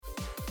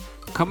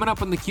Coming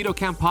up on the Keto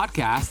Camp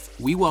podcast,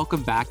 we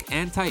welcome back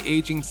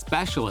anti-aging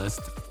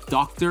specialist,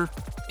 Dr.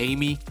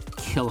 Amy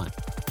Killen.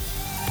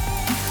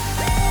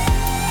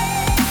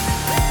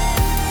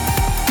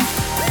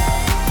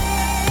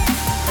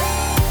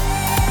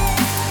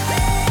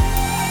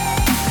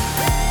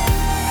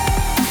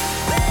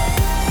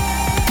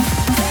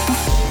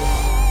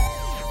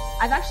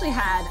 I've actually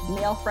had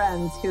male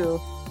friends who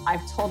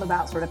I've told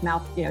about sort of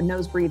mouth,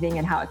 nose breathing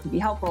and how it can be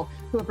helpful,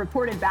 who have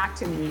reported back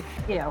to me,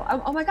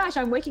 oh my gosh,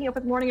 I'm waking up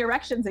with morning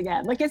erections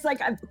again.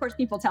 Of course,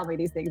 people tell me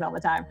these things all the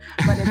time,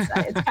 but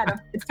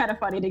it's kind of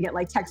funny to get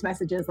like text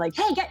messages like,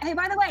 hey,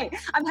 by the way,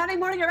 I'm having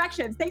morning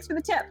erections. Thanks for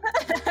the tip.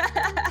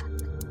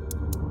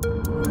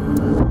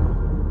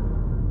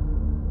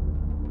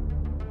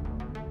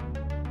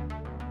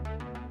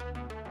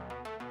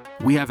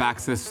 We have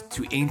access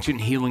to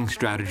ancient healing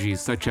strategies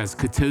such as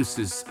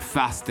ketosis,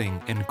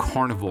 fasting, and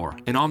carnivore.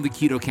 And on the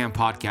Keto Camp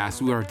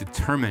podcast, we are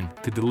determined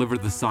to deliver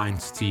the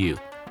science to you.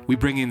 We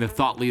bring in the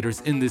thought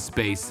leaders in this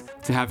space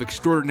to have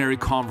extraordinary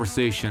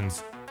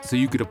conversations so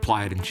you could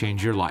apply it and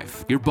change your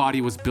life. Your body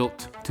was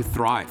built to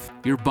thrive.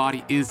 Your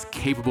body is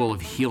capable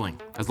of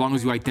healing as long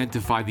as you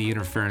identify the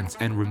interference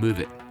and remove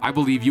it. I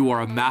believe you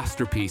are a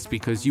masterpiece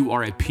because you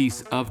are a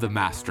piece of the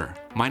master.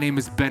 My name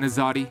is Ben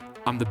Azadi.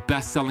 I'm the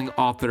best-selling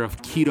author of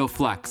Keto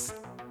Flex,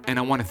 and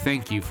I want to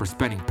thank you for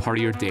spending part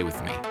of your day with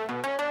me.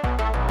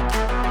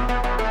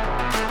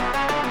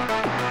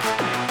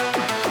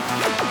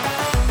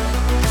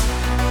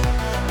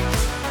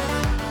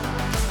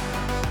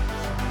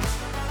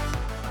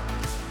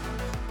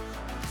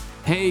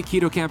 Hey,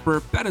 Keto Camper,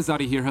 Ben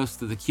Azadi here,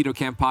 host of the Keto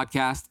Camp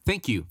podcast.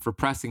 Thank you for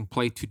pressing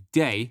play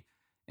today,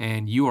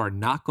 and you are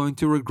not going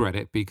to regret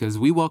it because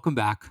we welcome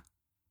back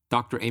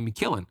Dr. Amy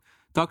Killen.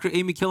 Dr.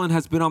 Amy Killen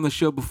has been on the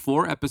show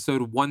before,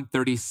 episode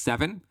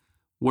 137,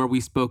 where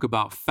we spoke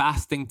about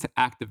fasting to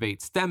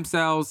activate stem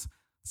cells,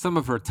 some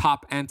of her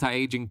top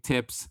anti-aging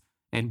tips,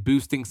 and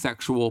boosting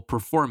sexual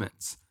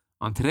performance.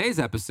 On today's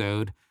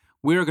episode,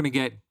 we're going to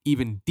get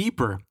even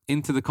deeper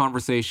into the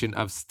conversation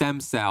of stem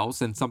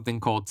cells and something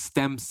called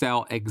stem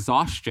cell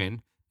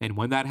exhaustion. And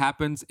when that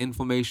happens,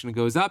 inflammation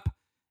goes up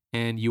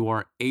and you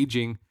are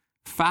aging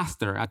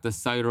faster at the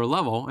cellular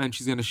level. And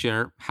she's going to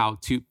share how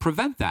to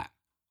prevent that.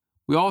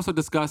 We also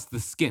discussed the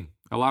skin.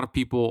 A lot of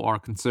people are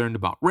concerned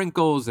about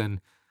wrinkles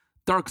and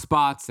dark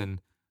spots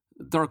and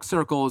dark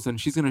circles, and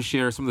she's going to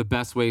share some of the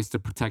best ways to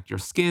protect your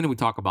skin. We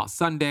talk about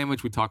sun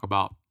damage. We talk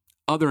about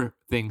other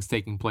things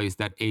taking place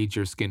that age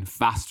your skin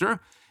faster.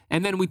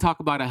 And then we talk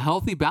about a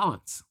healthy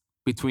balance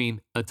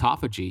between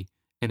autophagy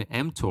and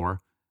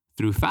mTOR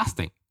through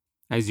fasting.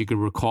 As you can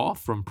recall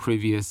from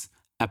previous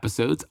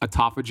episodes,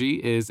 autophagy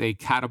is a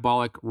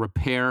catabolic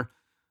repair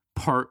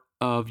part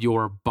of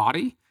your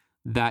body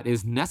that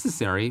is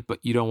necessary, but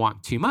you don't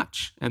want too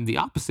much. And the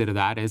opposite of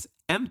that is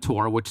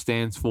mTOR, which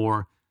stands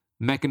for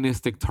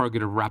mechanistic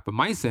targeted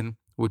rapamycin,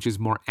 which is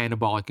more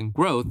anabolic in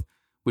growth,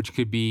 which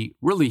could be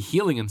really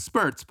healing in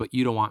spurts, but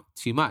you don't want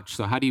too much.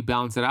 So how do you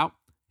balance it out?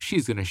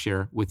 She's going to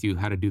share with you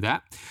how to do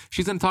that.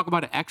 She's going to talk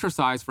about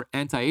exercise for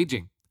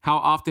anti-aging. How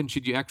often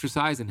should you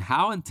exercise and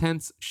how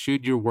intense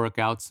should your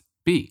workouts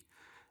be?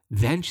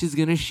 Then she's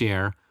going to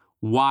share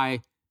why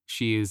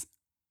she is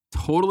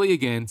totally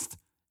against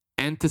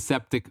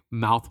antiseptic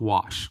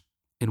mouthwash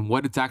and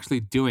what it's actually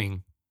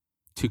doing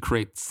to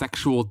create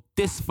sexual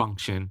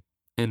dysfunction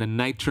and a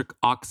nitric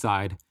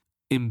oxide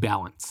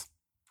imbalance.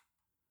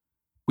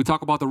 We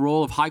talk about the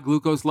role of high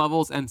glucose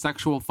levels and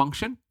sexual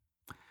function.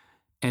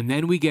 And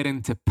then we get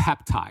into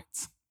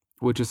peptides,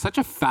 which is such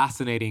a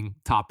fascinating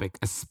topic,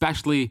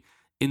 especially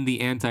in the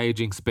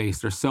anti-aging space.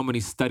 There's so many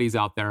studies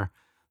out there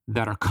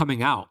that are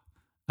coming out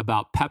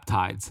about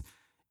peptides.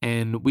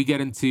 And we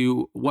get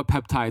into what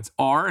peptides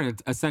are, and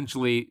it's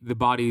essentially the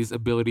body's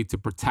ability to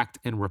protect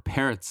and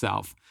repair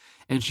itself.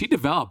 And she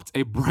developed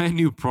a brand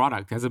new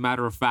product. As a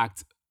matter of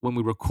fact, when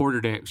we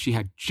recorded it, she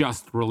had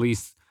just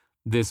released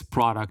this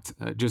product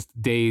just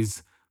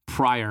days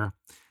prior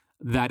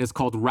that is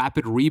called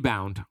Rapid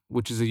Rebound,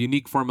 which is a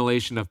unique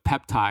formulation of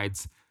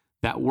peptides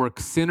that work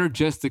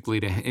synergistically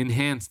to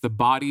enhance the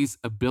body's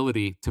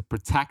ability to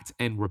protect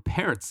and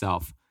repair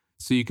itself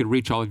so you can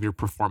reach all of your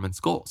performance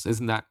goals.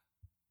 Isn't that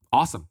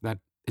awesome? That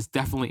is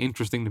definitely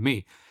interesting to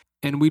me.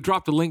 And we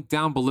dropped a link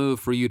down below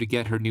for you to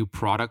get her new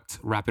product,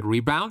 Rapid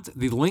Rebound.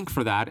 The link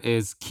for that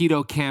is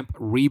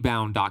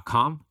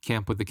ketocamprebound.com,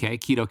 camp with the K,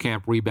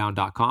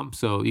 ketocamprebound.com.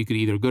 So you could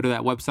either go to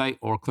that website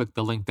or click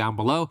the link down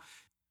below.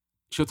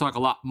 She'll talk a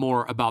lot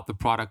more about the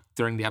product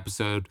during the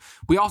episode.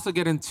 We also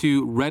get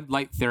into red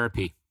light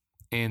therapy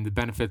and the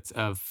benefits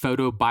of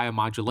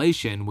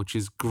photobiomodulation, which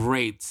is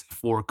great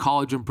for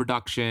collagen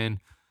production,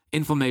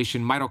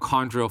 inflammation,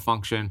 mitochondrial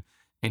function,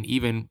 and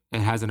even it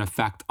has an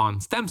effect on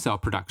stem cell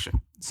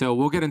production. So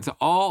we'll get into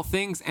all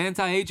things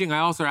anti-aging. I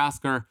also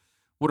ask her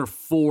what are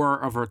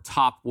 4 of her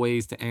top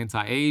ways to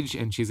anti-age,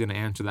 and she's going to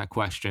answer that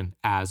question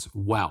as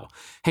well.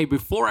 Hey,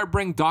 before I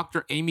bring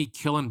Dr. Amy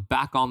Killen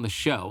back on the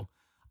show,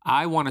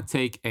 I want to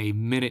take a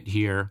minute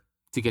here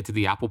to get to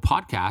the Apple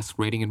Podcast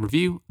rating and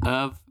review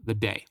of the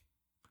day.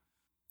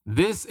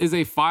 This is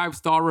a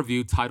 5-star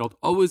review titled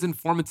Always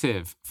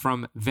Informative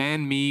from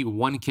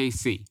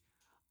VanMe1KC.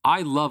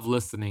 I love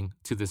listening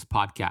to this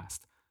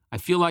podcast. I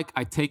feel like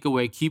I take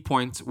away key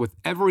points with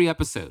every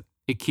episode.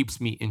 It keeps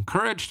me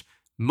encouraged,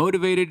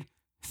 motivated.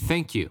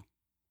 Thank you.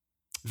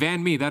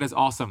 Van Me, that is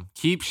awesome.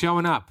 Keep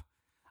showing up.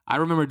 I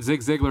remember Zig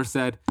Ziglar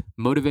said,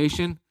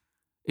 motivation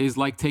is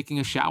like taking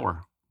a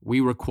shower.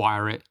 We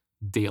require it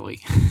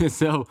daily.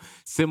 So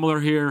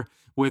similar here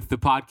with the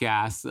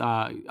podcast.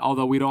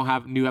 Although we don't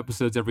have new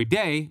episodes every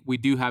day, we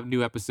do have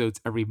new episodes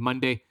every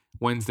Monday,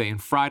 Wednesday,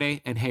 and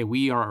Friday. And hey,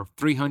 we are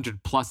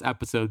 300 plus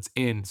episodes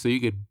in, so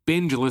you could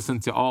binge listen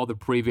to all the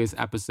previous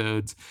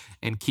episodes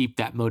and keep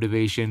that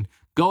motivation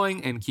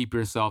going and keep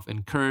yourself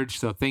encouraged.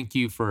 So thank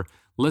you for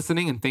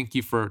listening, and thank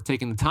you for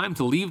taking the time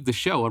to leave the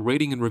show a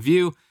rating and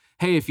review.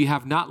 Hey, if you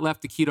have not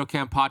left the Keto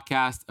Camp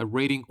podcast a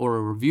rating or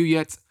a review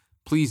yet,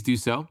 please do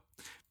so.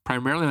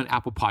 Primarily on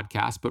Apple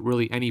Podcasts, but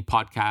really any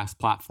podcast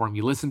platform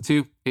you listen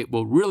to. It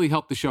will really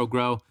help the show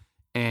grow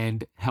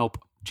and help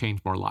change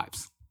more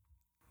lives.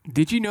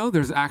 Did you know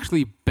there's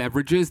actually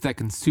beverages that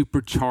can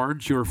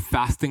supercharge your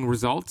fasting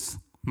results?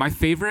 My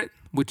favorite,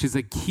 which is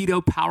a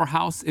keto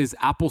powerhouse, is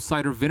apple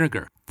cider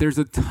vinegar. There's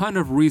a ton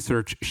of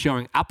research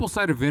showing apple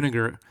cider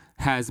vinegar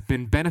has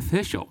been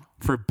beneficial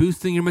for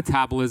boosting your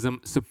metabolism,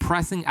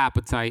 suppressing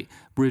appetite,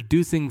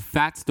 reducing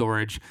fat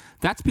storage.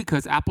 That's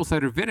because apple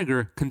cider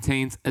vinegar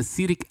contains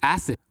acetic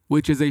acid,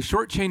 which is a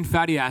short-chain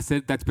fatty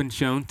acid that's been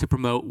shown to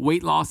promote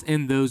weight loss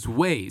in those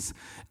ways.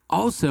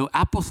 Also,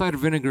 apple cider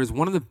vinegar is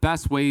one of the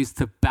best ways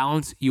to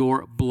balance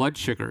your blood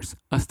sugars.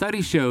 A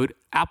study showed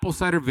apple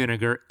cider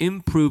vinegar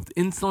improved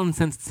insulin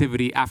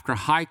sensitivity after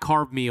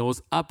high-carb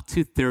meals up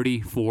to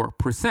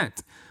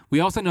 34%. We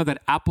also know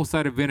that apple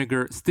cider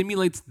vinegar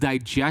stimulates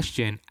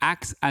digestion,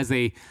 acts as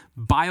a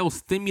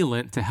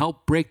biostimulant to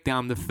help break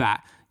down the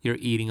fat you're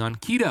eating on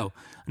keto.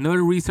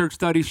 Another research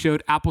study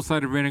showed apple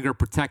cider vinegar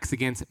protects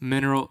against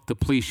mineral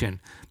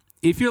depletion.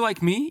 If you're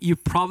like me, you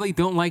probably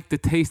don't like the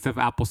taste of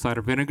apple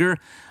cider vinegar.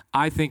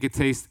 I think it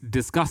tastes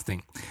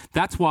disgusting.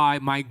 That's why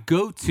my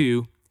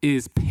go-to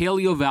is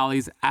Paleo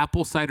Valley's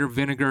apple cider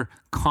vinegar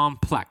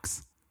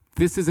complex.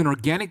 This is an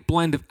organic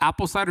blend of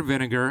apple cider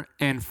vinegar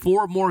and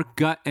 4 more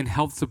gut and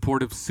health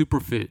supportive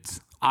superfoods.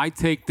 I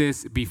take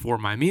this before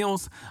my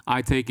meals,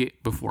 I take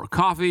it before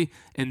coffee,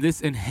 and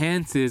this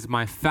enhances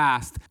my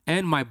fast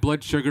and my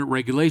blood sugar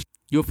regulation.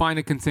 You'll find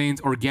it contains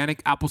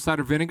organic apple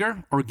cider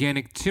vinegar,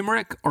 organic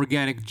turmeric,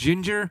 organic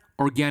ginger,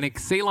 organic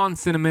Ceylon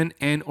cinnamon,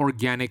 and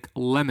organic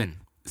lemon.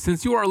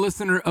 Since you are a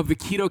listener of the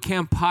Keto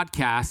Camp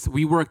podcast,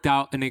 we worked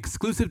out an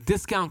exclusive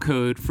discount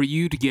code for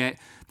you to get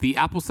the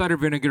apple cider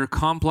vinegar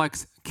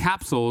complex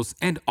capsules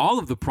and all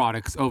of the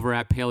products over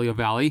at Paleo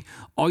Valley.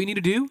 All you need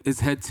to do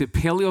is head to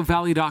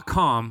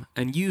paleovalley.com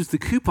and use the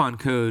coupon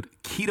code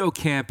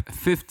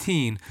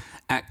KETOCAMP15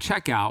 at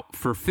checkout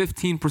for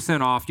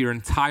 15% off your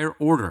entire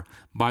order.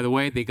 By the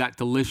way, they got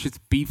delicious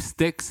beef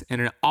sticks and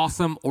an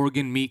awesome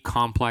organ meat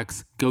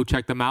complex. Go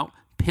check them out.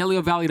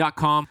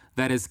 paleovalley.com.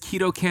 That is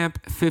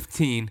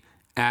KETOCAMP15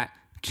 at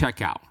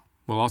checkout.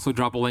 We'll also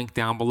drop a link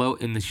down below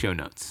in the show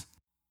notes.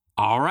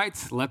 All right,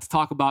 let's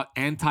talk about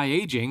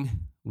anti-aging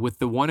with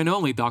the one and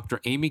only Dr.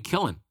 Amy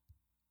Killen.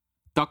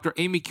 Dr.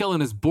 Amy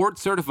Killen is board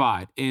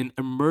certified in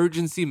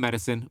emergency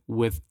medicine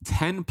with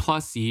 10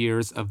 plus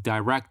years of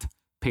direct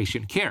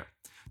patient care.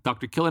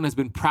 Dr. Killen has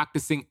been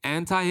practicing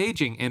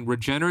anti-aging and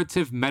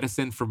regenerative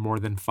medicine for more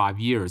than 5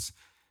 years.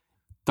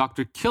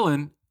 Dr.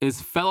 Killen is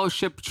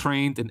fellowship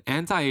trained in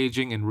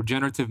anti-aging and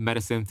regenerative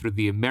medicine through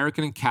the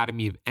American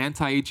Academy of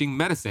Anti-Aging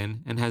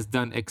Medicine and has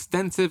done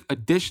extensive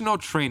additional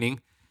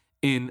training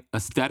in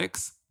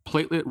aesthetics,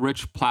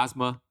 platelet-rich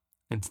plasma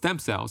and stem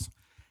cells,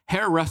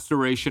 hair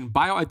restoration,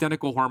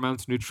 bioidentical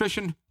hormones,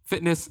 nutrition,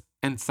 fitness,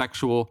 and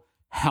sexual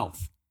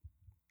health.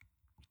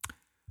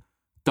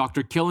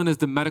 Dr. Killen is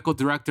the medical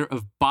director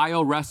of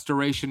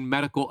Biorestoration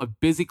Medical, a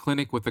busy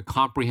clinic with a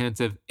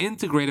comprehensive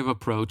integrative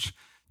approach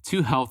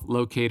to health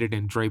located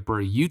in Draper,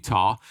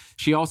 Utah.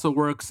 She also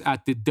works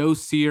at the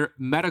Dossier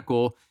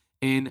Medical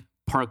in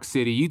Park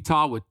City,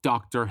 Utah with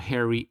Dr.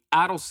 Harry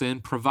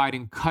Adelson,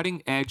 providing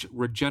cutting-edge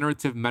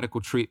regenerative medical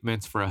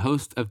treatments for a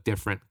host of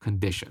different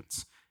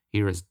conditions.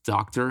 Here is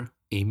Dr.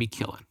 Amy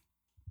Killen.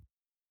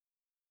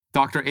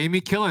 Dr.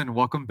 Amy Killen,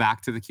 welcome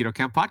back to the Keto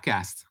Camp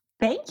podcast.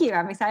 Thank you.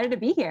 I'm excited to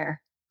be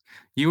here.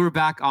 You were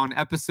back on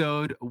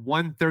episode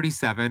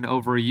 137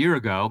 over a year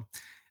ago,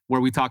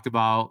 where we talked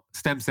about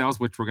stem cells,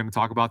 which we're going to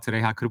talk about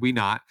today. How could we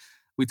not?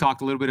 We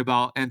talked a little bit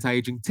about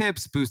anti-aging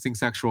tips, boosting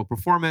sexual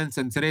performance.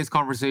 And today's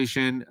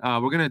conversation, we're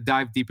going to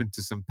dive deep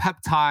into some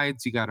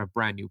peptides. You got a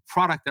brand new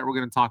product that we're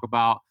going to talk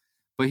about.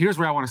 But here's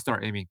where I want to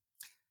start, Amy.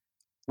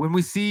 When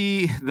we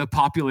see the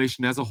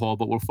population as a whole,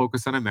 but we'll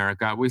focus on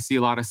America, we see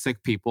a lot of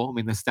sick people. I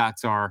mean, the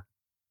stats are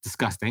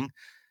disgusting.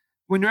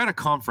 When you're at a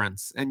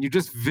conference and you're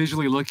just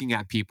visually looking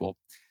at people,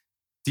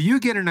 do you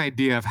get an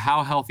idea of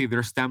how healthy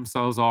their stem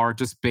cells are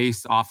just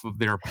based off of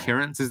their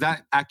appearance? Is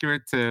that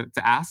accurate to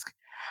ask?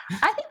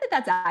 I think that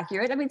that's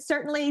accurate. I mean,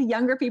 certainly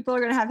younger people are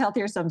going to have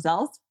healthier stem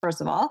cells.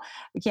 First of all,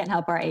 we can't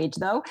help our age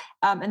though,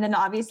 and then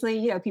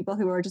obviously, people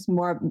who are just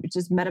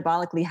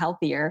metabolically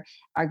healthier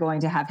are going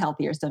to have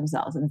healthier stem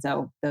cells. And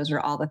so those are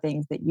all the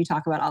things that you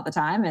talk about all the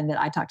time, and that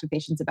I talk to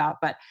patients about.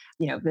 But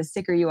the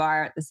sicker you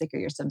are, the sicker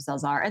your stem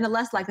cells are, and the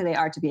less likely they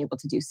are to be able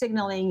to do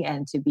signaling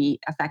and to be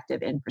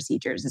effective in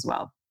procedures as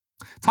well.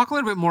 Talk a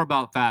little bit more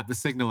about that, the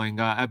signaling.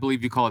 I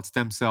believe you call it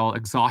stem cell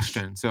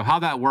exhaustion. So, how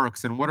that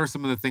works, and what are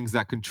some of the things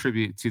that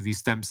contribute to these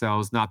stem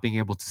cells not being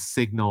able to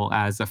signal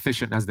as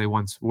efficient as they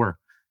once were?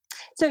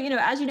 So,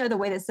 as you know, the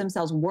way that stem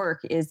cells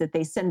work is that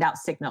they send out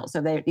signals.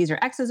 So these are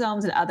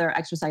exosomes and other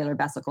extracellular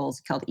vesicles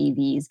called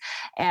EVs.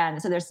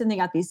 And so they're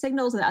sending out these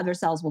signals, and other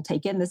cells will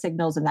take in the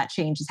signals, and that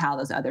changes how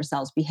those other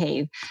cells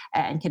behave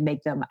and can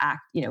make them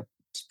act,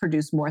 to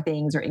produce more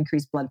things or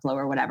increase blood flow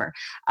or whatever.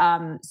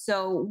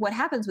 So what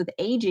happens with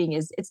aging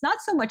is it's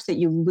not so much that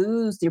you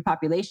lose your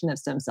population of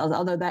stem cells,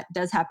 although that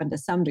does happen to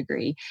some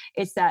degree.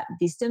 It's that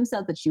the stem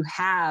cells that you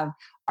have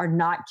are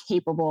not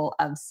capable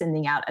of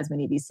sending out as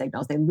many of these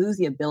signals. They lose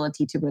the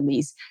ability to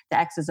release the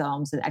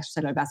exosomes and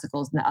extracellular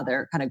vesicles and the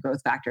other kind of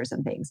growth factors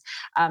and things.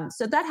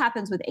 So that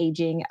happens with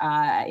aging,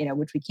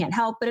 which we can't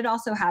help, but it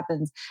also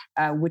happens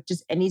with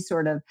just any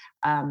sort of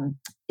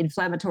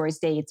inflammatory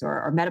states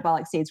or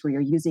metabolic states where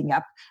you're using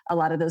up a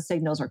lot of those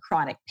signals, or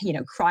chronic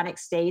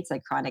states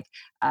like chronic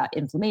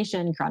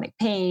inflammation, chronic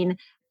pain.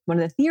 One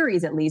of the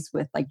theories, at least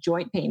with like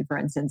joint pain, for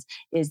instance,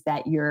 is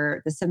that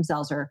the stem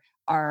cells are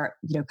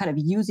kind of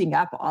using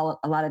up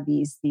a lot of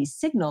these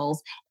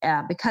signals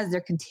because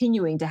they're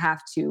continuing to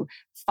have to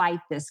fight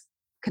this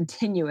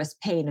continuous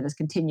pain and this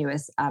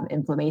continuous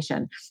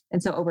inflammation.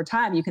 And so over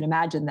time, you can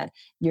imagine that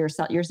your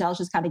cells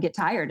just kind of get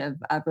tired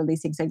of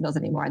releasing signals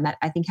anymore. And that,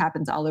 I think,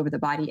 happens all over the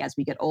body as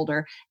we get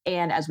older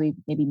and as we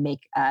maybe make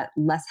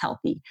less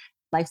healthy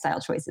lifestyle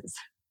choices.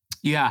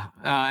 Yeah,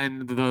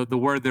 and the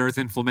word there is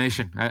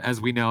inflammation, as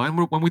we know. And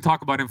when we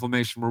talk about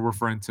inflammation, we're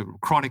referring to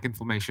chronic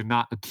inflammation,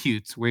 not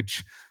acute,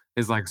 which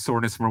is like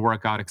soreness from a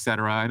workout, et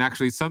cetera. And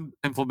actually, some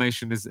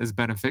inflammation is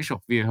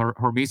beneficial via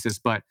hormesis,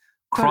 but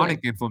chronic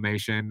Totally.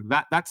 inflammation,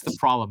 that's the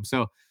problem.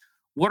 So,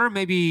 what are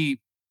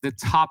maybe the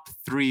top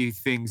three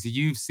things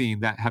you've seen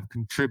that have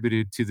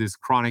contributed to this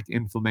chronic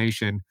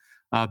inflammation?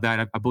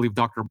 That I believe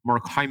Dr.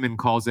 Mark Hyman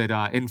calls it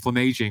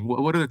inflammaging.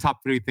 What are the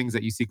top three things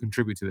that you see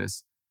contribute to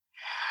this?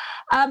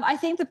 I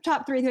think the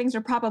top three things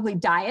are probably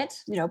diet,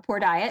 poor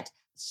diet.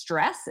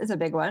 Stress is a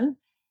big one.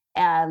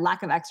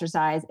 Lack of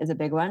exercise is a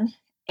big one.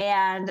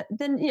 And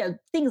then,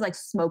 things like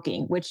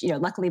smoking, which,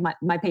 luckily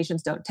my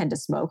patients don't tend to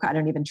smoke. I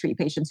don't even treat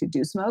patients who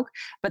do smoke,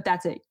 but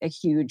that's a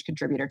huge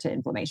contributor to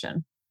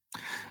inflammation.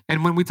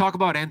 And when we talk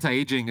about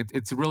anti-aging,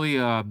 it's really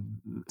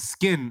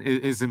skin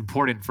is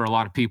important for a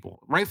lot of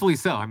people, rightfully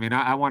so. I mean,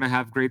 I want to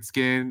have great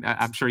skin.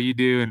 I'm sure you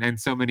do, and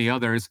so many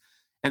others.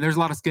 And there's a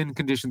lot of skin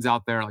conditions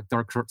out there, like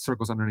dark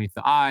circles underneath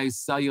the eyes,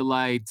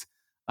 cellulite,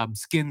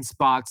 skin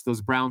spots,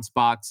 those brown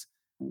spots.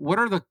 What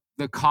are the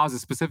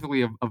causes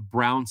specifically of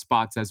brown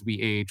spots as we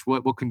age?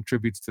 What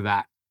contributes to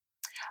that?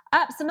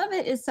 Some of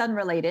it is sun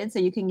related. So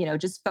you can,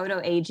 just photo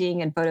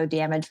aging and photo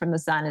damage from the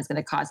sun is going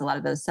to cause a lot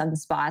of those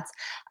sunspots.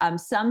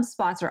 Some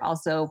spots are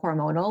also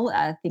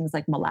hormonal, things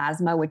like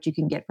melasma, which you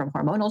can get from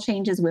hormonal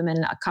changes.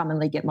 Women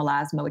commonly get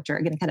melasma, which are,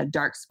 again, kind of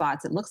dark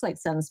spots. It looks like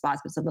sunspots,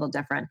 but it's a little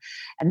different.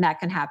 And that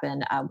can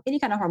happen any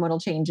kind of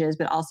hormonal changes,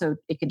 but also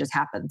it can just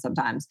happen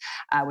sometimes,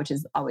 which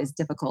is always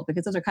difficult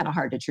because those are kind of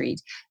hard to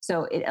treat.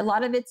 So a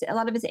lot of it's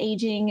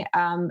aging,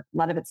 a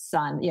lot of it's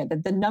sun.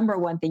 The number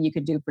one thing you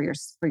could do for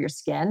your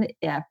skin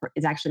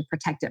is actually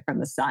protect it from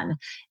the sun,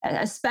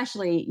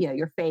 especially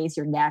your face,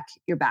 your neck,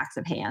 your backs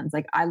of hands.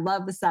 Like, I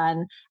love the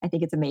sun. I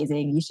think it's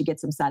amazing. You should get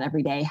some sun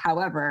every day.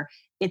 However,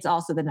 it's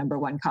also the number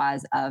one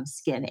cause of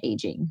skin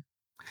aging.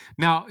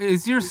 Now,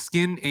 is your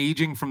skin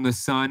aging from the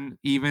sun,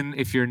 even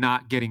if you're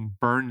not getting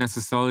burned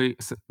necessarily,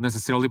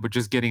 but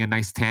just getting a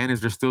nice tan? Is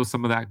there still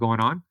some of that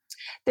going on?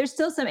 There's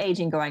still some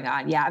aging going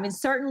on. Yeah. I mean,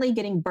 certainly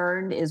getting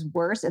burned is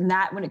worse. And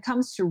that, when it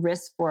comes to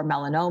risk for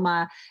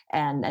melanoma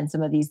and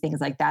some of these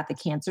things like that, the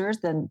cancers,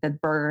 then the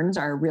burns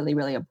are really,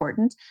 really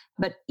important.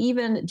 But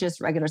even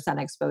just regular sun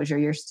exposure,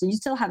 you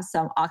still have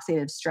some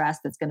oxidative stress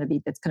that's going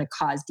to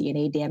cause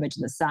DNA damage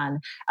in the sun,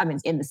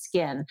 in the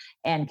skin,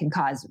 and can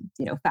cause,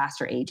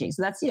 faster aging.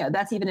 So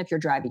that's even if you're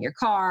driving your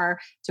car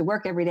to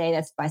work every day,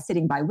 that's by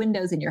sitting by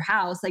windows in your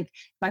house. Like,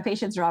 my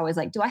patients are always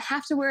like, do I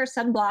have to wear a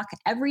sunblock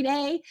every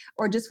day,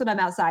 or just when I'm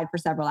outside for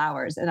several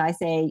hours? And I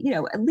say,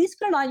 at least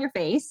put it on your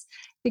face,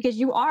 because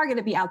you are going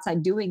to be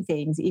outside doing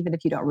things, even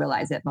if you don't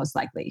realize it, most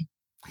likely.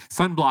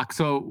 Sunblock.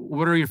 So,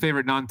 what are your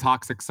favorite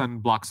non-toxic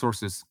sunblock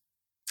sources?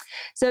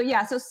 So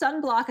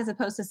sunblock as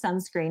opposed to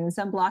sunscreen.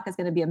 Sunblock is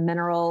going to be a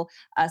mineral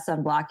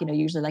sunblock,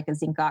 usually like a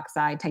zinc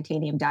oxide,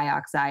 titanium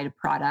dioxide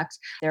product.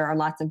 There are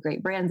lots of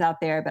great brands out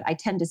there, but I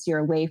tend to steer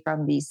away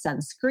from these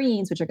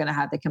sunscreens, which are going to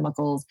have the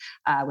chemicals,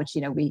 which,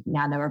 we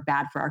now know are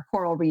bad for our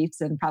coral reefs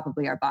and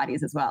probably our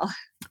bodies as well.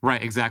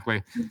 Right,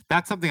 exactly.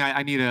 That's something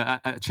I need a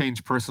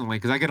change personally,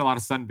 because I get a lot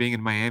of sun being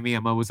in Miami.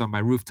 I'm always on my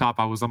rooftop.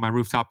 I was on my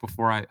rooftop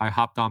before I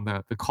hopped on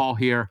the call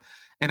here.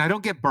 And I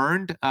don't get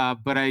burned,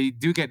 but I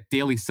do get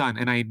daily sun.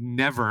 And I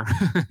never,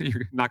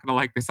 you're not going to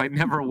like this, I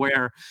never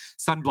wear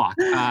sunblock.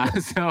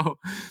 So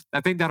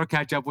I think that'll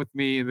catch up with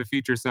me in the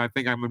future. So I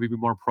think I'm going to be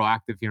more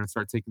proactive here and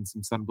start taking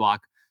some sunblock.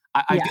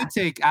 I Yeah. did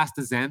take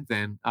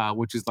astaxanthin,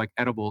 which is like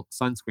edible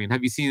sunscreen.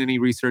 Have you seen any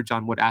research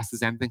on what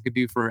astaxanthin could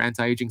do for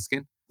anti-aging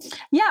skin?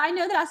 Yeah, I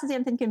know that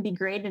astaxanthin can be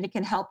great and it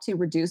can help to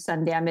reduce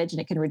sun damage and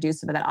it can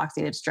reduce some of that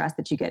oxidative stress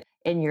that you get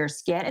in your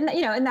skin. And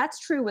and that's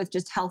true with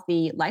just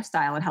healthy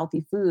lifestyle and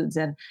healthy foods.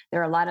 And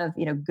there are a lot of,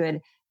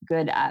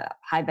 good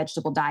high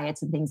vegetable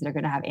diets and things that are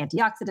going to have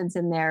antioxidants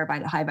in there,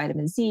 high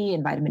vitamin C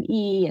and vitamin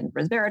E and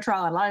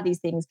resveratrol, and a lot of these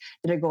things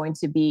that are they're going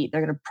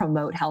to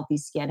promote healthy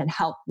skin and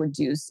help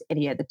reduce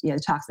any of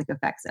the toxic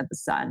effects of the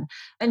sun.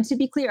 And to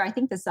be clear, I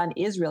think the sun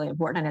is really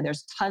important. I know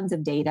there's tons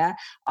of data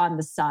on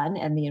the sun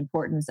and the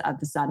importance of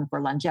the sun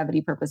for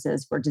longevity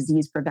purposes, for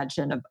disease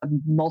prevention of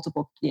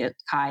multiple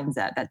kinds,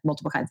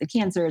 multiple kinds of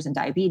cancers and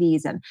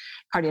diabetes and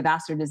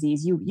cardiovascular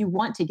disease. You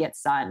want to get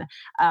sun,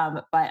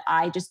 but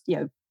I just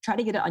try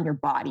to get it on your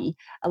body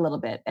a little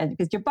bit, and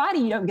because your body,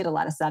 you don't get a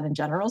lot of sun in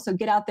general. So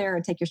get out there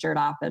and take your shirt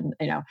off, and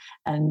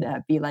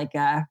be like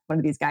one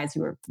of these guys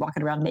who are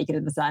walking around naked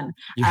in the sun.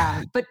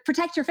 Yeah. But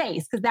protect your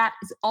face because that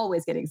is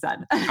always getting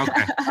sun.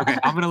 Okay.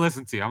 I'm gonna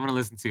listen to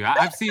you.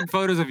 I've seen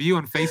photos of you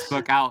on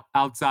Facebook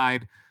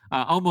outside,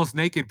 almost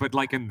naked, but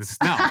like in the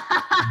snow.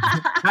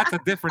 That's a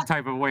different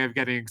type of way of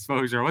getting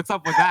exposure. What's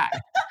up with that?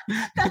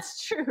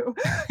 That's true,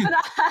 but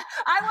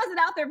I wasn't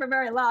out there for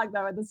very long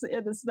though in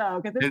the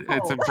snow because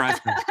It's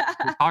impressive.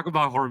 Talk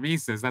about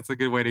hormesis. That's a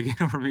good way to get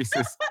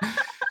hormesis.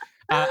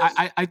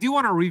 I do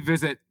want to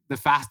revisit the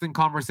fasting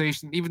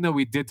conversation, even though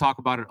we did talk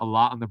about it a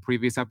lot on the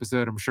previous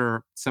episode. I'm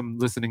sure some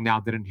listening now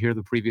didn't hear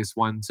the previous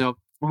one. So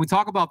when we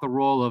talk about the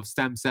role of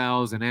stem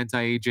cells and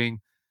anti-aging,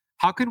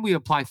 how can we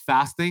apply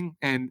fasting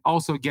and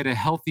also get a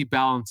healthy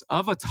balance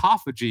of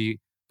autophagy,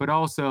 but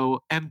also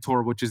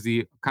mTOR, which is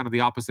the kind of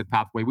the opposite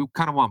pathway? We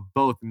kind of want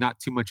both, not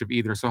too much of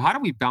either. So how do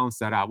we balance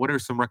that out? What are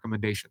some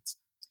recommendations?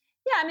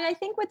 Yeah, I mean, I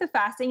think with the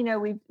fasting,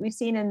 we've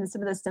seen in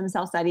some of the stem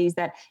cell studies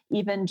that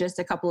even just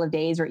a couple of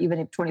days or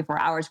even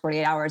 24 hours,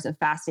 48 hours of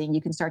fasting,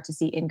 you can start to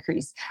see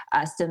increased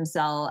stem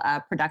cell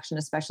production,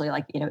 especially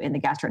like, in the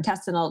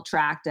gastrointestinal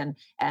tract,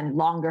 and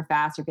longer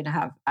fasts are going to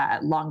have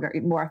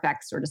more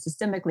effects sort of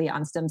systemically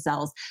on stem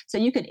cells. So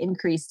you can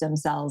increase stem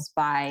cells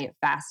by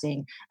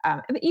fasting,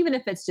 even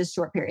if it's just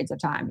short periods of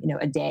time,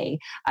 a day.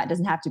 It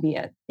doesn't have to be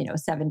a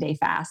 7-day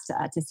fast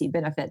to see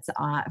benefits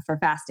for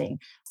fasting.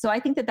 So I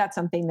think that that's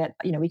something that,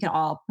 we can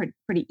all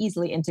pretty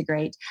easily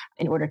integrate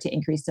in order to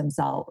increase stem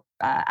cell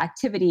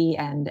activity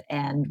and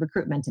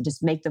recruitment, and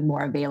just make them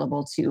more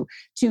available to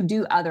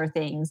do other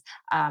things.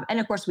 And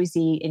of course, we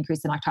see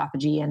increase in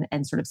autophagy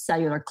and sort of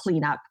cellular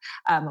cleanup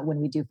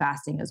when we do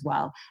fasting as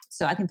well.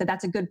 So I think that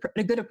that's a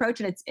good approach,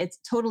 and it's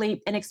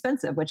totally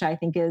inexpensive, which I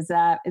think is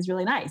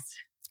really nice.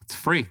 It's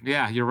free.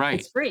 Yeah, you're right.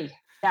 It's free.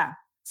 Yeah.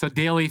 So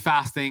daily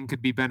fasting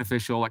could be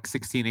beneficial, like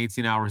 16,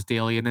 18 hours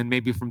daily. And then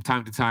maybe from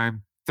time to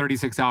time,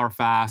 36-hour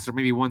fast, or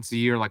maybe once a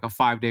year, like a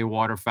 5-day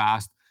water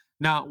fast.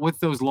 Now, with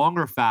those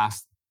longer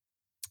fasts,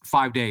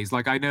 5 days,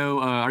 like I know,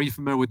 are you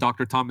familiar with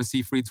Dr. Thomas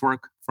Seyfried's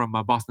work from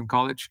Boston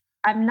College?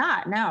 I'm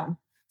not, no.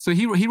 So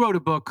he wrote a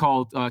book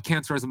called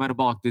Cancer as a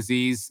Metabolic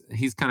Disease.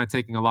 He's kind of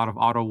taking a lot of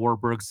Otto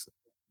Warburg's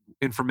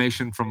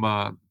information from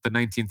the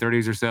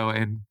 1930s or so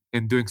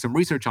and doing some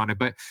research on it.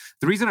 But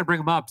the reason I bring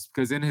him up is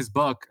because in his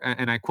book,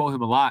 and I quote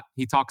him a lot,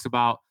 he talks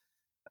about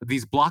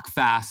these block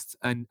fasts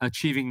and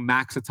achieving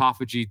max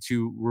autophagy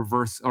to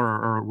reverse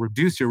or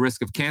reduce your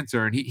risk of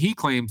cancer. And he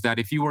claims that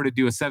if you were to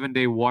do a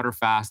 7-day water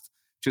fast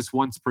just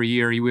once per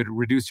year, you would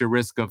reduce your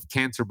risk of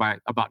cancer by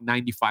about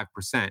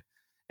 95%.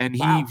 And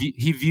Wow.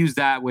 he views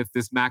that with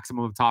this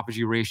maximum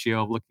autophagy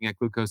ratio of looking at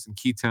glucose and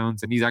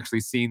ketones, and he's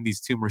actually seen these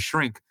tumors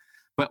shrink.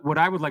 But what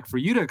I would like for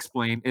you to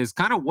explain is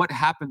kind of what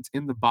happens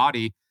in the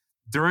body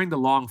during the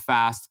long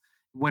fast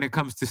when it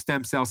comes to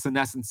stem cells,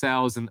 senescent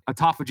cells, and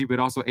autophagy, but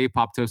also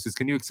apoptosis.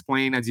 Can you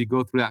explain as you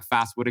go through that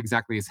fast what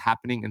exactly is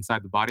happening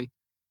inside the body?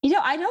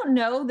 I don't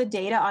know the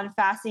data on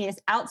fasting. It's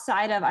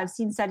outside of, I've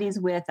seen studies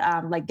with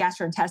like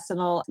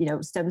gastrointestinal,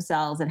 stem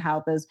cells, and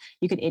how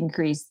you could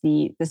increase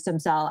the stem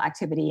cell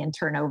activity and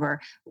turnover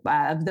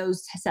of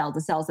those cells,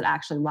 the cells that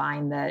actually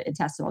line the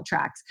intestinal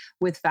tracts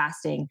with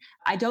fasting.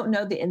 I don't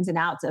know the ins and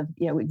outs of,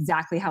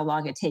 exactly how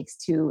long it takes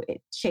to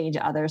change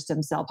other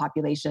stem cell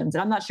populations.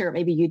 And I'm not sure,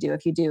 maybe you do.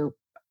 If you do,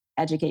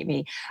 educate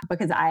me,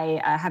 because I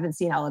haven't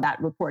seen all of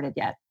that reported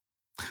yet.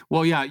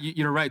 Well, yeah,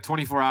 you're right.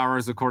 24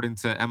 hours, according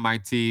to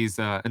MIT's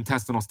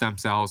intestinal stem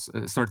cells,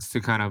 starts to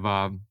kind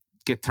of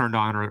get turned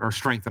on or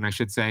strengthen, I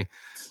should say.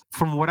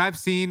 From what I've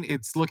seen,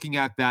 it's looking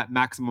at that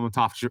maximum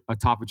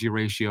autophagy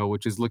ratio,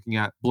 which is looking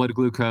at blood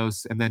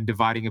glucose and then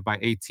dividing it by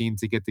 18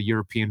 to get the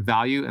European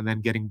value, and then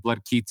getting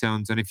blood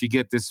ketones. And if you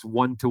get this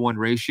 1-to-1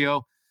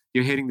 ratio,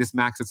 you're hitting this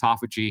max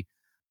autophagy.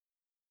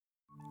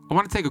 I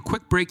want to take a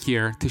quick break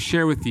here to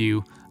share with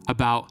you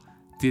about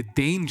the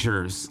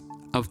dangers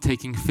of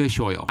taking fish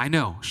oil. I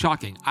know,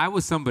 shocking. I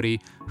was somebody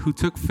who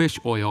took fish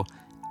oil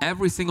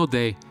every single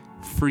day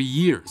for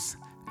years.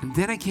 And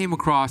then I came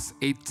across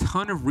a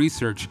ton of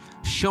research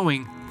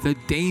showing the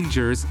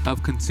dangers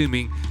of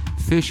consuming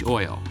fish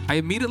oil. I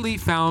immediately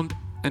found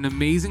an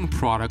amazing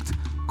product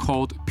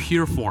called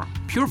Pureform.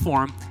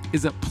 Pureform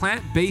is a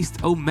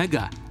plant-based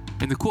omega.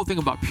 And the cool thing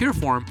about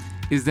Pureform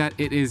is that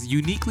it is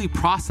uniquely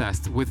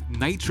processed with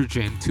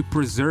nitrogen to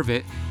preserve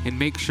it and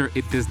make sure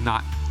it does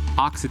not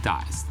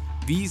oxidize.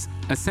 These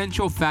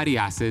essential fatty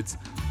acids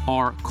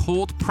are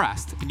cold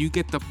pressed, and you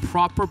get the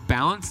proper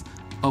balance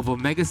of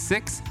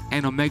omega-6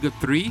 and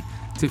omega-3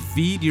 to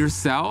feed your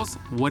cells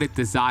what it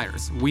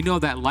desires. We know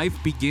that life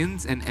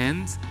begins and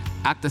ends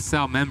at the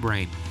cell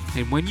membrane.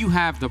 And when you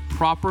have the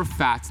proper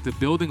fats, the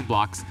building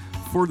blocks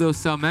for those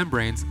cell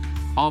membranes,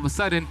 all of a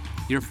sudden,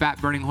 your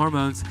fat-burning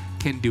hormones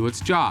can do its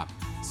job.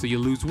 So you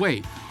lose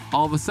weight.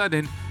 All of a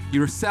sudden,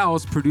 your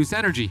cells produce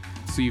energy,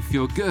 so you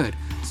feel good.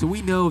 So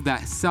we know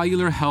that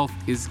cellular health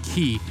is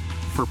key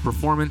for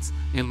performance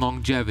and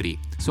longevity.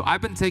 So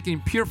I've been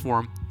taking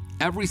Pureform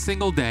every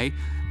single day.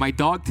 My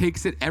dog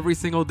takes it every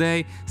single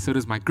day. So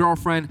does my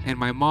girlfriend and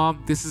my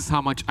mom. This is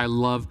how much I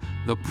love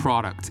the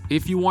product.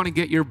 If you want to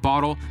get your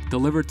bottle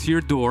delivered to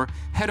your door,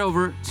 head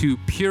over to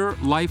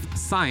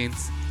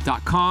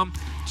purelifescience.com.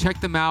 Check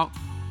them out.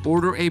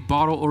 Order a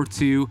bottle or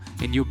two,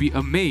 and you'll be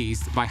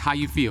amazed by how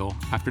you feel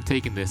after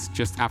taking this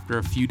just after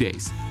a few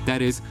days.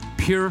 That is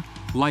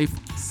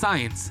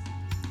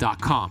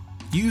purelifescience.com.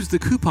 Use the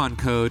coupon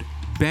code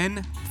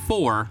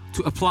BEN4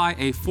 to apply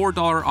a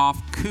 $4 off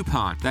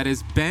coupon. That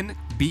is BEN,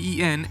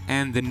 B-E-N,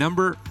 and the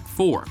number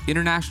 4.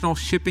 International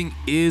shipping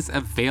is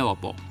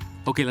available.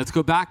 Okay, let's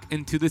go back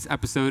into this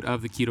episode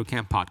of the Keto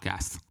Camp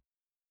podcast.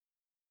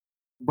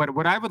 But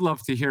what I would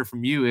love to hear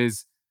from you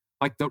is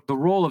like the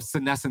role of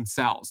senescent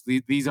cells.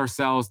 These are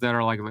cells that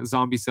are like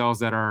zombie cells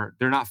they're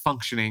not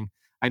functioning.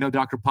 I know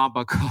Dr.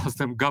 Pompa calls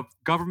them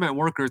government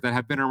workers that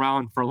have been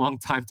around for a long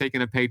time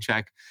taking a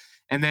paycheck.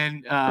 And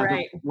then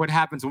what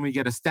happens when we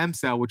get a stem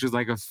cell, which is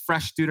like a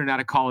fresh student out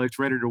of college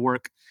ready to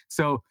work.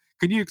 So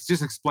can you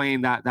just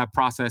explain that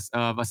process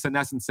of a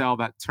senescent cell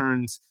that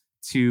turns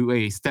to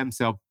a stem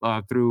cell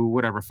through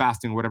whatever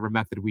fasting, whatever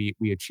method we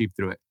achieve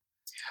through it?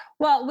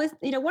 Well, with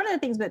one of the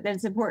things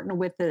that's important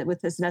with the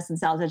senescent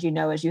cells, as you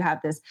know, is you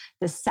have this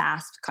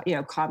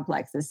SASP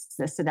complex, this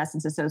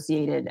senescence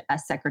associated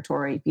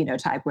secretory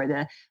phenotype, where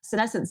the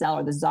senescent cell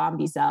or the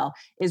zombie cell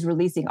is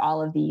releasing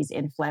all of these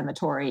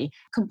inflammatory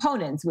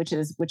components, which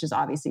is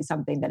obviously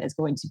something that is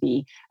going to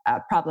be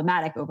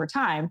problematic over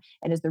time,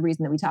 and is the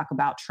reason that we talk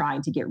about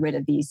trying to get rid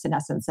of these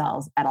senescent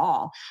cells at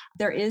all.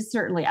 There is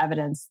certainly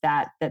evidence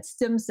that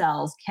stem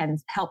cells can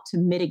help to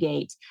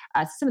mitigate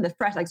some of the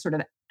fresh, like sort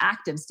of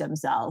active stem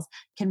cells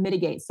can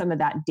mitigate some of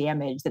that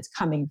damage that's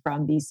coming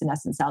from these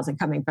senescent cells and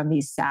coming from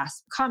these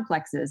SASP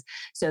complexes,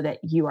 so that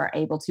you are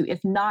able to, if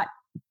not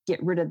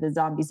get rid of the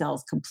zombie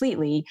cells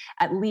completely,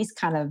 at least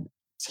kind of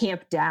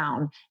tamp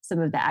down some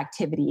of the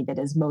activity that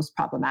is most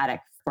problematic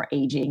for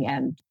aging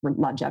and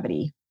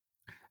longevity.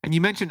 And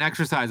you mentioned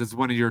exercise as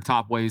one of your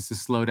top ways to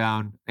slow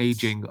down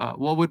aging.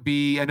 What would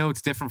be, I know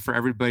it's different for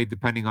everybody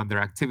depending on their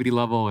activity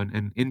level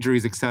and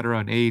injuries, et cetera,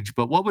 and age,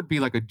 but what would be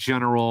like a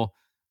general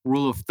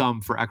rule of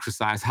thumb for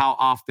exercise? How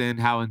often,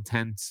 how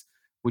intense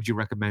would you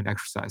recommend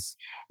exercise?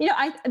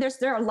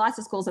 There are lots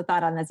of schools of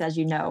thought on this, as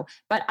you know,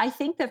 but I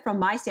think that from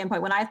my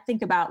standpoint, when I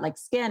think about like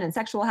skin and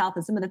sexual health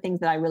and some of the things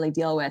that I really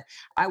deal with,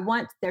 I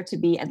want there to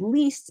be at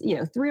least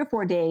 3 or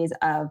 4 days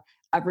of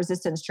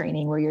resistance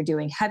training where you're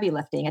doing heavy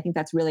lifting. I think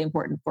that's really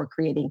important for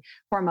creating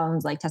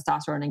hormones like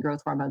testosterone and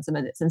growth hormones, some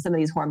of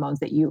these hormones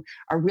that you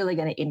are really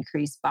going to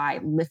increase by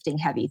lifting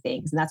heavy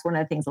things. And that's one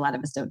of the things a lot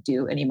of us don't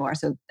do anymore.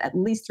 So at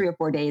least 3 or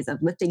 4 days of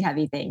lifting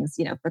heavy things,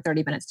 for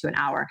 30 minutes to an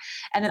hour.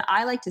 And then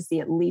I like to see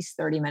at least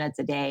 30 minutes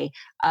a day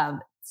of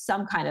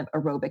some kind of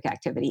aerobic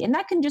activity. And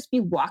that can just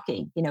be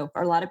walking.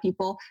 For a lot of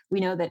people,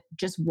 we know that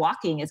just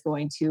walking is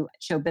going to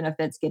show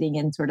benefits, getting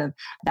in sort of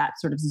that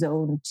sort of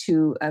zone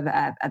 2 of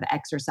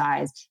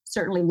exercise.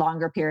 Certainly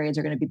longer periods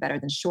are going to be better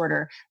than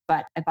shorter.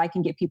 But if I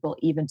can get people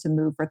even to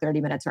move for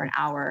 30 minutes or an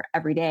hour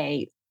every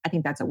day, I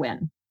think that's a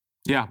win.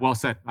 Yeah, well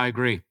said. I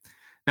agree.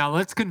 Now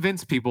let's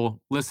convince people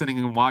listening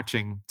and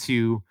watching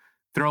to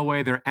throw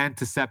away their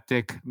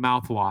antiseptic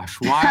mouthwash.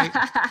 Why?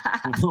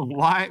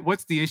 Why?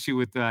 What's the issue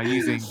with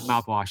using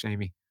mouthwash,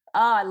 Amy?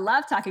 Oh, I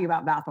love talking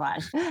about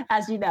mouthwash,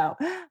 as you know.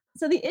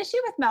 So the issue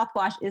with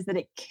mouthwash is that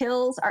it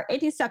kills our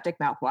antiseptic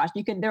mouthwash.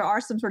 There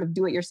are some sort of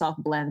do-it-yourself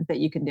blends that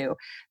you can do,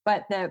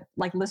 but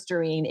like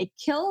Listerine, it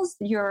kills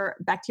your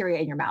bacteria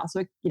in your mouth.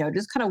 So it,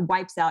 just kind of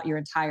wipes out your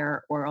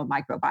entire oral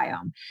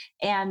microbiome.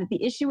 And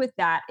the issue with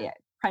that,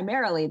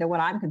 primarily, the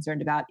what I'm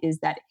concerned about is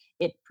that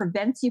it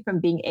prevents you from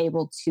being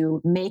able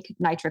to make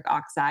nitric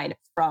oxide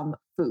from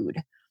food.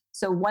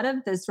 So one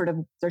of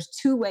the there's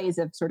 2 ways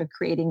of sort of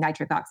creating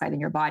nitric oxide in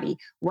your body.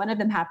 One of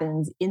them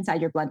happens inside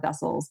your blood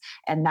vessels,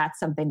 and that's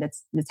something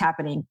that's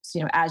happening,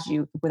 as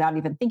you, without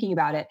even thinking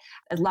about it,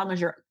 as long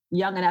as you're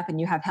young enough and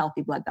you have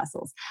healthy blood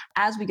vessels.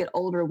 As we get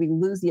older, we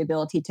lose the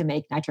ability to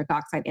make nitric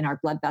oxide in our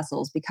blood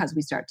vessels because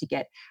we start to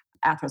get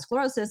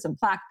atherosclerosis, some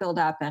plaque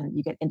buildup, and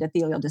you get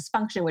endothelial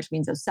dysfunction, which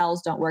means those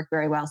cells don't work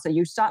very well. So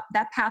you stop,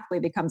 that pathway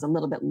becomes a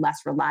little bit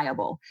less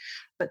reliable.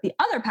 But the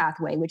other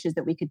pathway, which is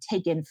that we could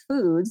take in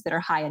foods that are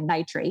high in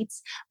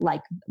nitrates,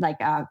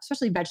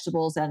 especially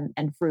vegetables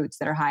and fruits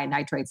that are high in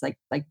nitrates,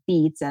 like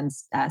beets and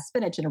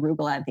spinach and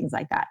arugula and things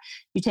like that.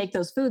 You take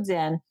those foods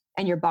in,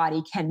 and your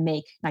body can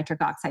make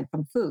nitric oxide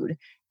from food.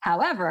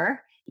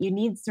 However, you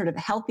need sort of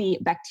healthy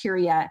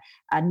bacteria,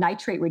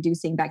 nitrate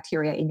reducing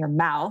bacteria in your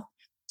mouth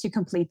to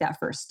complete that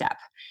first step.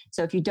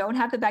 So if you don't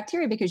have the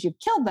bacteria because you've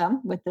killed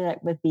them with the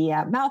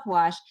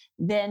mouthwash,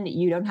 then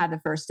you don't have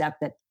the first step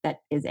that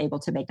is able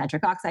to make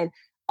nitric oxide.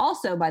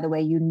 Also, by the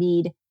way, you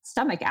need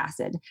stomach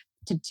acid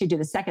to do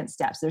the second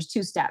step. So there's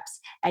 2 steps,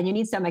 and you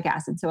need stomach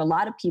acid. So a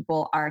lot of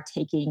people are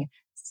taking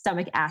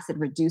stomach acid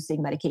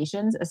reducing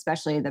medications,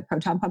 especially the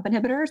proton pump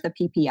inhibitors, the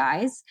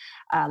PPIs,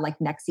 like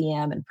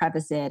Nexium and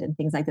Prevacid and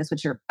things like this,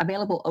 which are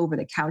available over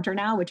the counter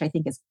now, which I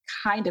think is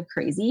kind of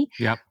crazy.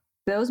 Yep.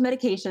 Those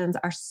medications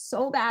are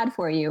so bad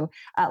for you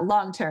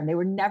long term. They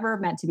were never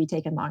meant to be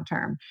taken long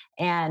term.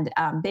 And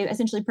they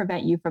essentially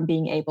prevent you from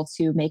being able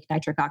to make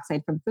nitric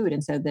oxide from food.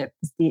 And so the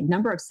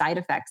number of side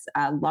effects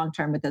long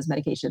term with those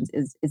medications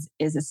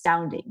is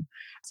astounding.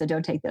 So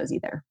don't take those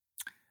either.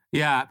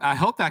 Yeah, I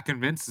hope that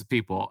convinces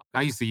people.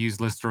 I used to use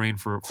Listerine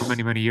for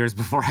many, many years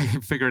before I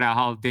figured out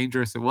how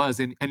dangerous it was.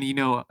 And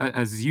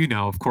as you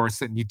know, of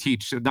course, and you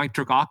teach,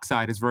 nitric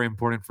oxide is very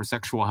important for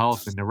sexual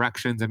health and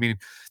erections. I mean,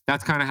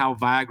 that's kind of how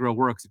Viagra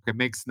works. It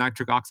makes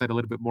nitric oxide a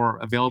little bit more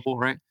available,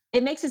 right?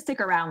 It makes it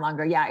stick around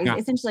longer. Yeah, it Yeah.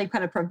 essentially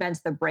kind of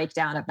prevents the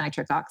breakdown of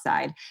nitric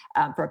oxide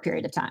for a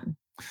period of time.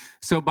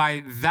 So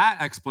by that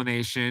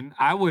explanation,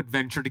 I would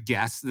venture to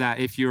guess that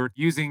if you're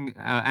using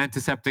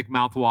antiseptic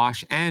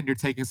mouthwash and you're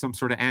taking some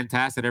sort of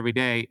antacid every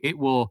day, it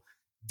will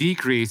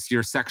decrease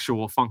your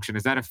sexual function.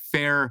 Is that a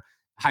fair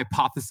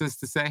hypothesis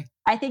to say?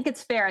 I think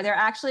it's fair. There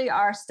actually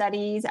are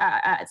studies,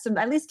 some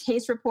at least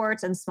case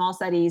reports and small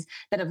studies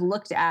that have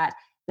looked at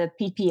the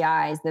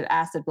PPIs, the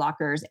acid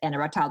blockers, and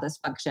erectile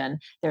dysfunction.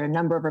 There are a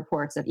number of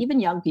reports of even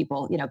young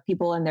people,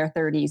 people in their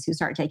 30s who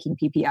start taking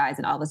PPIs,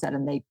 and all of a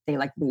sudden they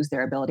like lose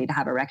their ability to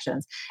have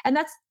erections. And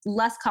that's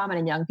less common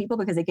in young people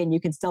because, again,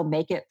 you can still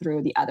make it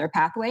through the other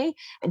pathway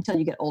until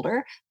you get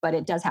older, but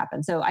it does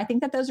happen. So I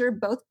think that those are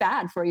both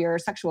bad for your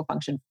sexual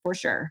function for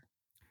sure.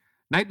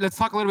 Let's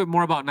talk a little bit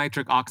more about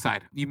nitric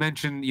oxide. You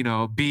mentioned,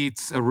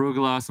 beets,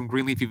 arugula, some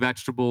green leafy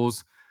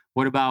vegetables.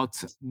 What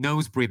about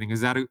nose breathing?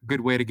 Is that a good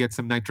way to get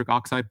some nitric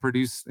oxide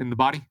produced in the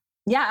body?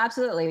 Yeah,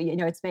 absolutely.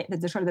 It's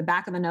the sort of the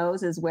back of the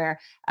nose is where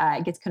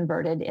it gets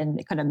converted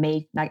and kind of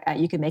made.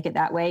 You can make it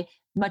that way.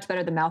 Much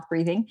better than mouth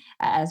breathing,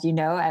 as you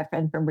know. I've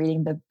been from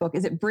reading the book.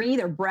 Is it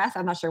Breathe or Breath?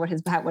 I'm not sure what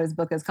his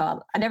book is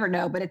called. I never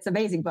know, but it's an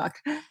amazing book.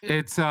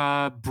 It's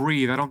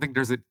Breathe. I don't think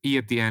there's an E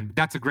at the end.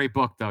 That's a great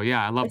book, though.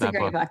 Yeah, I love It's that a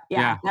great book.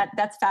 Yeah.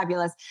 That's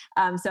fabulous.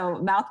 So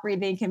mouth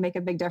breathing can make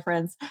a big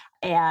difference,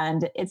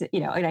 and it's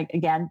and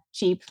again,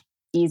 cheap,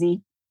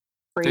 easy.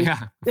 Free.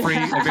 Yeah, free,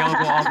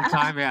 available all the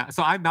time. Yeah.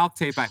 So I mouth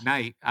tape at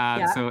night.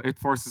 So it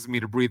forces me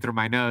to breathe through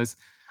my nose.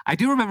 I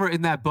do remember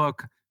in that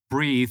book,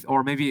 Breathe,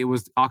 or maybe it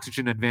was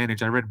Oxygen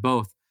Advantage. I read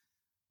both.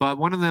 But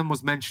one of them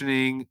was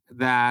mentioning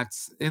that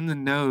in the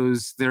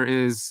nose, there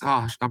is,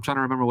 I'm trying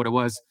to remember what it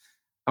was,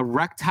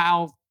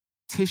 erectile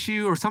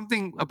tissue or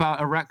something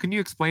about Can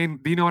you explain?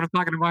 Do you know what I'm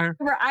talking about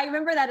here? I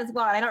remember that as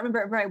well. I don't remember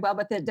it very well,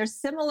 but there's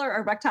similar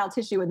erectile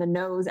tissue in the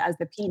nose as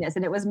the penis.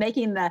 And it was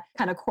making the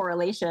kind of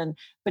correlation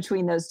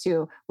between those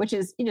two, which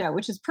is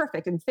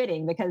perfect and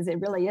fitting because it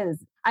really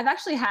is. I've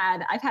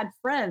had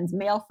friends,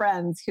 male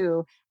friends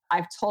who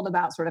I've told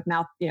about sort of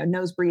mouth,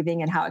 nose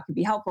breathing and how it could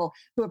be helpful,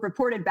 who have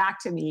reported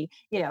back to me,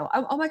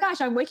 oh my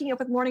gosh, I'm waking up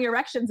with morning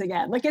erections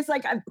again. Like, it's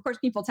like, of course,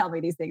 people tell me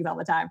these things all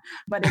the time,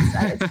 but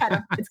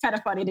it's kind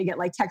of funny to get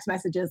like text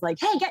messages like,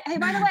 hey,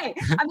 by the way,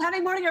 I'm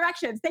having morning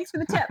erections. Thanks for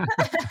the tip.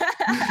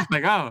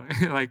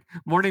 like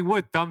morning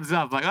wood, thumbs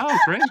up. Like, oh,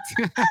 great.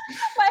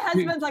 My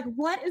husband's like,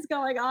 what is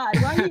going on?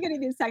 Why are you getting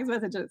these text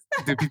messages?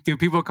 do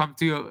people come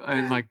to you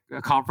in like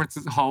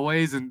conferences,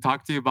 hallways and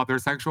talk to you about their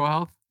sexual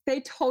health?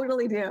 They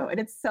totally do. And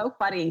it's so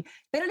funny.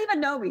 They don't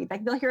even know me.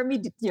 Like, they'll hear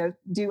me,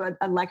 do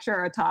a lecture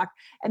or a talk,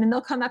 and then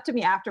they'll come up to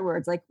me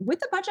afterwards, like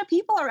with a bunch of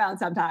people around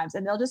sometimes.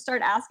 And they'll just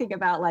start asking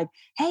about like,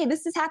 hey,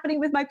 this is happening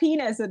with my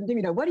penis. And,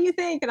 what do you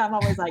think? And I'm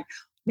always like,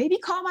 maybe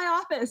call my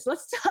office.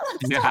 Let's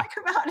talk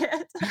about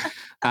it.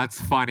 That's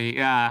funny.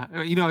 Yeah.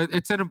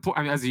 It's an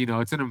important, as you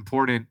know, it's an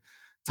important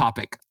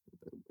topic.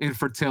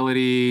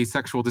 Infertility,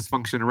 sexual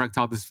dysfunction,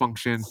 erectile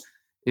dysfunction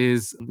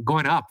is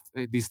going up.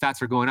 These stats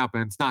are going up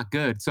and it's not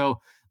good. So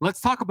let's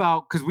talk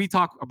about, because we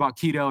talk about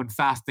keto and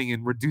fasting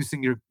and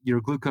reducing your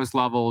glucose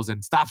levels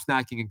and stop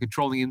snacking and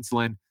controlling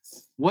insulin.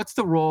 What's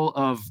the role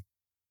of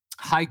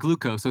high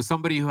glucose? So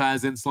somebody who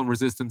has insulin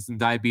resistance and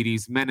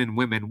diabetes, men and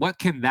women, what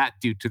can that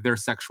do to their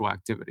sexual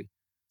activity?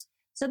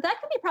 So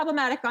that can be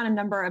problematic on a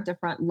number of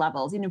different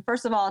levels.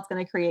 First of all, it's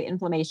going to create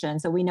inflammation.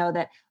 So we know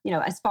that,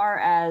 as far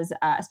as,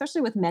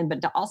 especially with men, but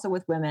also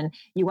with women,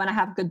 you want to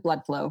have good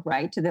blood flow,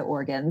 right, to the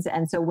organs.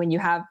 And so when you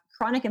have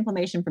chronic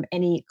inflammation from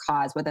any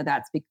cause, whether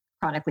that's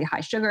chronically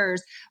high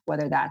sugars,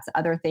 whether that's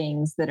other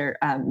things that are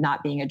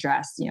not being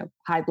addressed,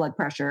 high blood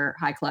pressure,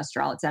 high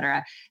cholesterol, et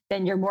cetera,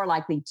 then you're more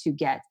likely to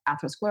get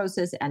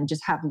atherosclerosis and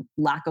just have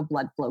lack of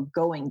blood flow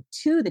going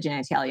to the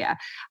genitalia.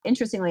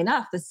 Interestingly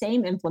enough, the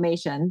same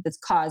inflammation that's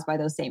caused by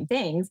those same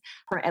things,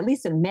 for at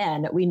least in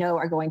men, we know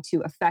are going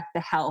to affect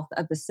the health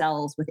of the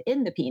cells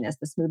within the penis,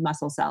 the smooth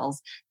muscle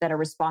cells that are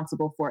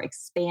responsible for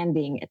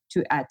expanding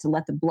to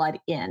let the blood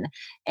in.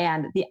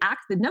 And the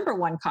number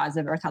one cause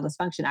of erectile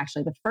dysfunction,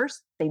 actually, the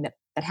first thing that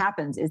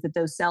happens is that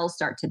those cells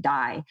start to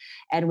die.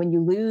 And when you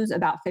lose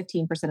about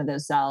 15% of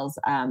those cells,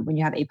 when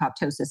you have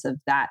apoptosis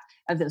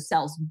of those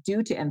cells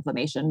due to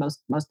inflammation,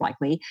 most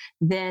likely,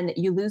 then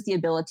you lose the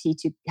ability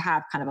to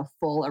have kind of a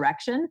full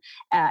erection.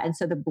 And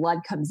so the blood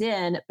comes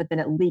in, but then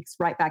it leaks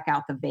right back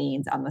out the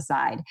veins on the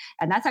side.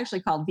 And that's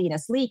actually called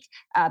venous leak,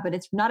 but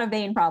it's not a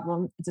vein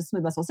problem. It's a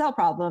smooth muscle cell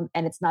problem.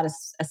 And it's not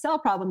a cell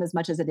problem as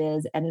much as it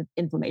is an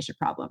inflammation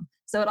problem.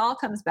 So it all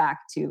comes back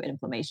to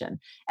inflammation.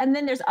 And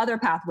then there's other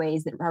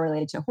pathways that are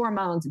related to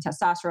hormones and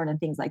testosterone and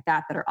things like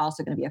that are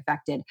also going to be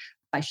affected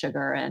by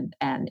sugar and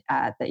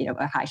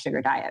a high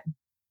sugar diet.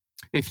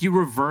 If you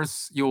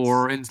reverse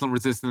your insulin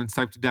resistance,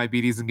 type 2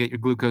 diabetes, and get your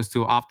glucose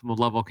to an optimal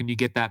level, can you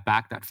get that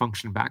back, that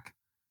function back?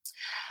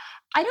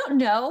 I don't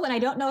know, and I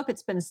don't know if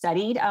it's been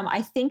studied.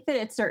 I think that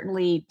it's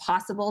certainly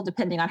possible,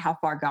 depending on how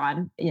far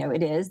gone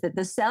it is, that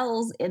the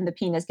cells in the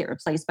penis get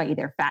replaced by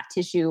either fat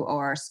tissue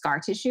or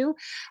scar tissue.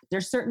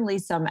 There's certainly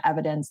some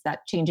evidence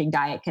that changing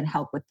diet can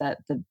help with the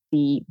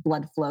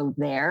blood flow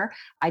there.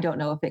 I don't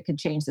know if it could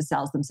change the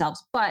cells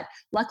themselves, but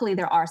luckily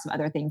there are some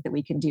other things that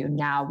we can do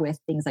now with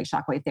things like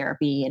shockwave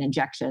therapy and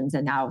injections,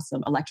 and now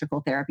some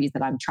electrical therapies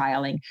that I'm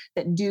trialing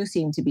that do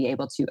seem to be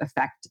able to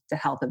affect the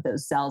health of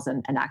those cells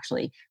and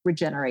actually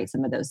regenerate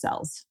some of those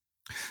cells.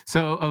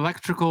 So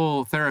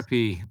electrical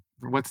therapy,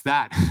 what's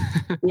that?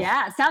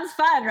 Yeah, sounds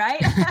fun,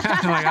 right?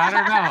 Like,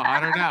 I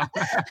don't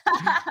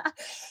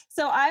know.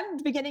 So I'm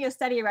beginning a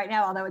study right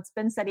now, although it's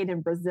been studied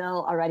in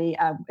Brazil already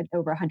with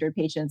over 100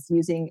 patients,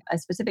 using a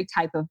specific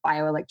type of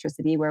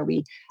bioelectricity where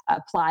we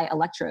apply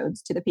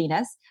electrodes to the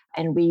penis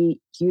and we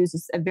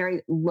use a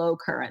very low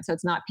current. So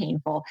it's not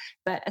painful.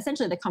 But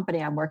essentially the company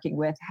I'm working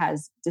with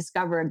has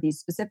discovered these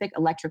specific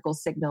electrical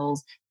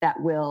signals that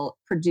will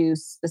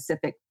produce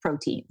specific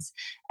proteins.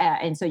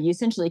 And so you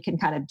essentially can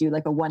kind of do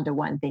like a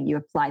one-to-one thing. You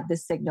apply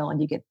this signal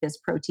and you get this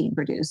protein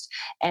produced.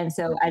 And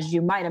so as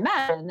you might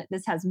imagine,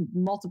 this has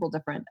multiple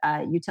different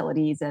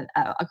utilities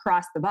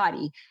across the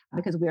body,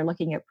 because we are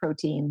looking at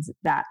proteins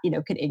that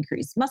could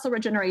increase muscle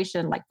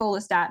regeneration, like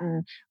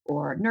follistatin,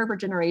 or nerve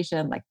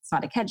regeneration, like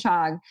sonic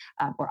hedgehog,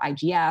 or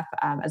IGF,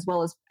 as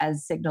well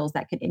as signals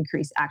that can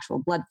increase actual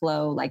blood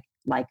flow, like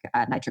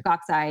nitric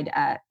oxide,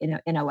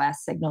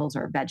 NOS signals,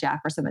 or VEGF,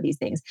 or some of these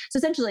things. So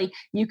essentially,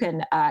 you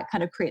can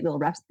kind of create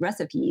little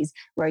recipes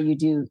where you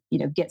do,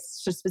 get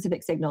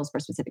specific signals for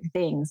specific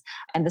things.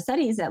 And the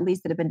studies, at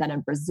least that have been done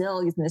in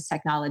Brazil using this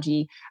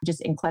technology,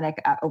 just in clinic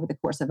over the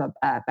course of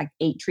like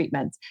 8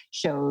 treatments,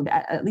 showed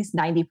at least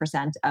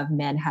 90% of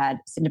men had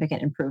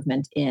significant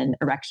improvement in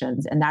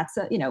erections, and that's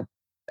a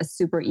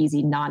super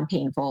easy,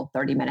 non-painful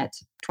 30-minute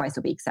twice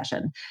a week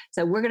session.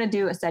 So we're going to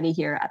do a study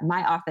here at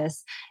my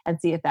office and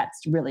see if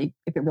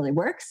it really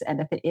works. And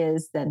if it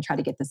is, then try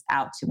to get this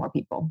out to more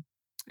people.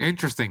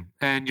 Interesting.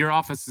 And your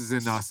office is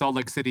in Salt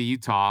Lake City,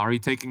 Utah. Are you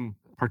taking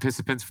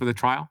participants for the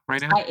trial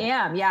right now? I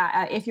am.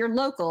 Yeah. If you're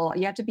local,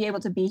 you have to be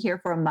able to be here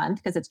for a month,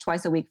 because it's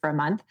twice a week for a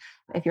month.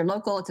 If you're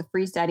local, it's a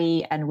free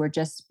study, and we're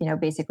just,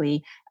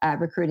 basically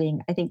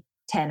recruiting, I think,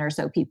 10 or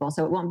so people.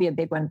 So it won't be a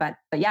big one, but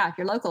yeah, if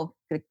you're local,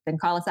 then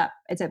call us up.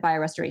 It's at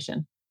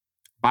BioRestoration.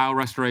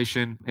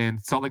 BioRestoration in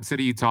Salt Lake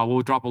City, Utah.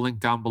 We'll drop a link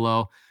down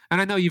below. And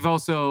I know you've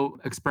also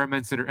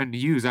experimented and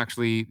use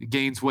actually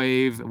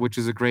GainsWave, which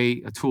is a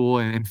great tool,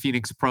 and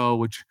Phoenix Pro,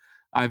 which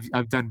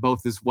I've done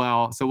both as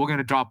well. So we're going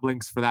to drop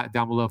links for that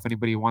down below if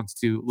anybody wants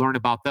to learn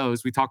about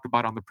those. We talked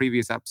about on the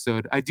previous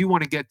episode. I do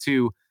want to get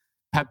to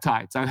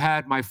peptides. I've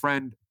had my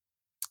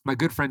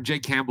good friend Jay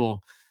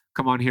Campbell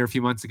come on here a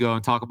few months ago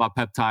and talk about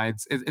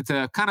peptides. It's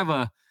a kind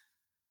of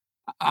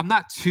I'm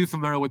not too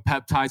familiar with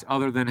peptides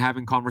other than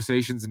having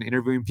conversations and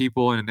interviewing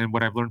people and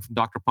what I've learned from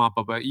Dr.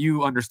 Pompa, but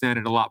you understand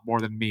it a lot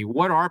more than me.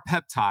 What are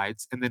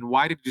peptides? And then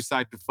why did you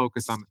decide to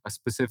focus on a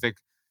specific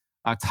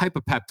type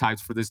of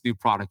peptides for this new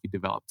product you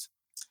developed?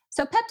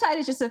 So peptide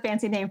is just a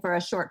fancy name for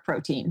a short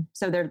protein.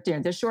 So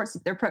they're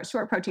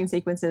short protein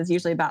sequences,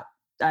 usually about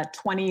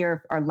 20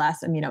 or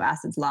less amino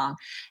acids long.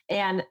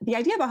 And the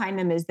idea behind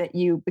them is that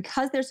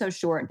because they're so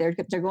short, they're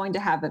going to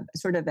have a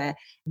sort of a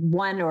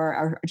one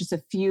or just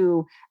a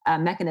few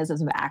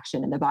mechanisms of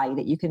action in the body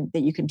that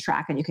you can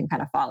track and you can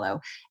kind of follow.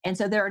 And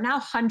so there are now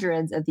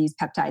hundreds of these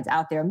peptides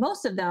out there.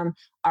 Most of them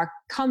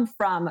come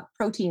from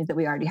proteins that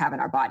we already have in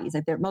our bodies.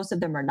 Like most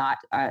of them are not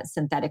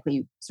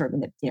synthetically sort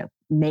of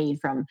made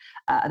from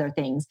other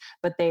things,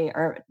 but they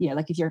are,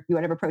 like if you're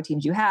whatever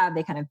proteins you have,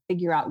 they kind of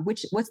figure out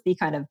what's the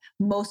kind of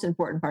most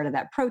important part of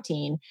that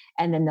protein,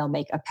 and then they'll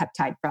make a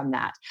peptide from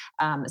that.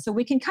 So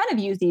we can kind of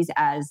use these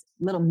as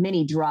little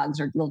mini drugs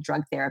or little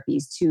drug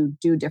therapies to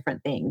do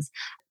different things.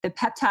 the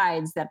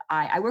peptides that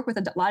I work with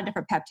a lot of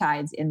different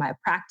peptides in my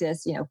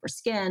practice, for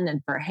skin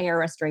and for hair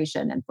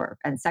restoration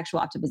and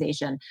sexual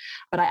optimization.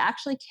 But I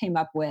actually came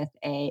up with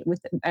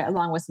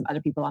along with some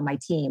other people on my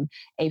team,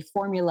 a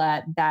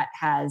formula that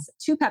has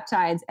two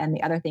peptides, and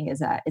the other thing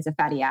is a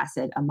fatty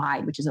acid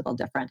amide, which is a little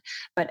different,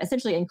 but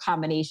essentially in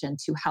combination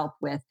to help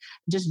with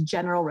just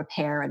general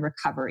repair and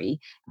recovery.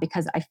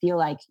 Because I feel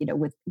like,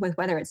 with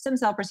whether it's stem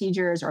cell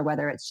procedures or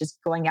whether it's just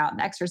going out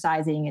and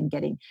exercising and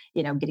getting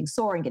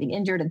sore and getting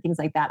injured and things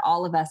like that,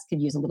 all of us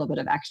could use a little bit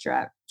of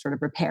extra sort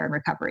of repair and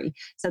recovery.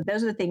 So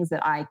those are the things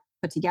that I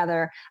put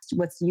together.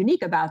 What's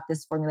unique about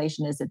this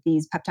formulation is that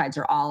these peptides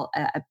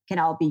can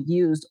all be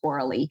used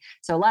orally.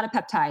 So a lot of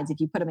peptides, if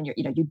you put them in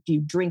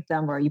you drink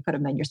them or you put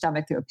them in your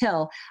stomach through a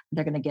pill,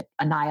 they're going to get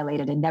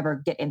annihilated and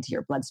never get into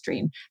your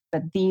bloodstream.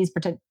 But these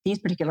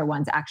particular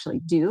ones actually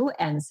do,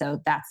 and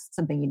so that's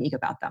something unique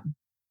about them.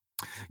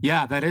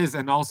 Yeah, that is.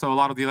 And also a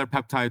lot of the other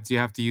peptides, you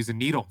have to use a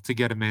needle to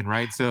get them in,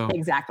 right? So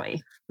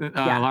Exactly.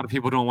 a lot of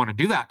people don't want to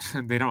do that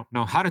and they don't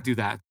know how to do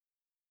that.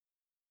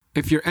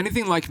 If you're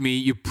anything like me,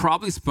 you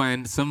probably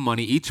spend some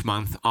money each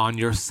month on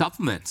your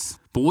supplements.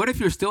 But what if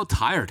you're still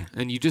tired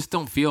and you just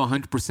don't feel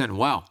 100%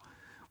 well?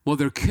 Well,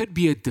 there could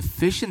be a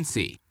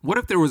deficiency. What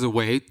if there was a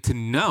way to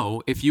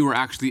know if you were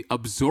actually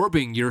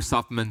absorbing your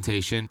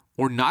supplementation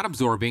or not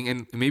absorbing,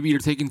 and maybe you're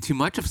taking too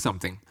much of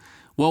something?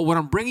 Well, what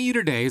I'm bringing you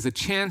today is a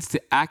chance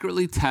to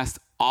accurately test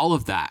all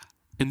of that.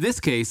 In this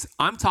case,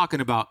 I'm talking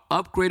about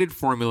upgraded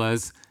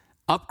formulas,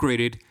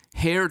 upgraded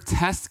hair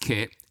test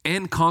kit,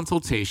 and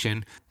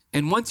consultation.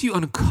 And once you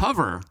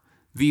uncover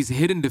these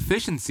hidden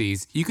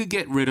deficiencies, you could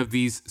get rid of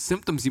these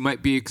symptoms you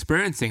might be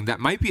experiencing that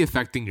might be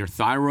affecting your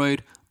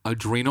thyroid,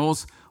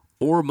 adrenals,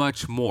 or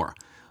much more.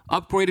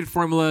 Upgraded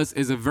Formulas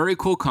is a very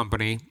cool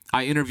company.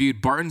 I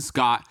interviewed Barton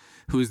Scott,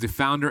 who is the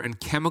founder and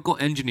chemical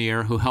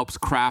engineer who helps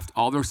craft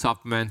all their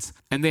supplements.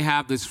 And they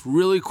have this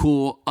really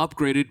cool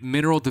upgraded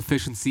mineral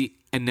deficiency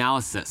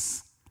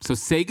analysis. So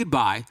say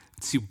goodbye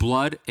to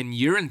blood and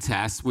urine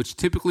tests, which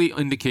typically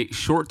indicate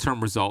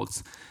short-term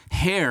results.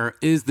 Hair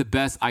is the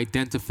best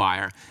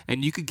identifier,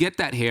 and you could get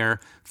that hair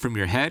from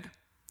your head,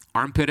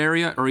 armpit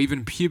area, or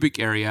even pubic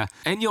area,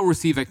 and you'll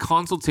receive a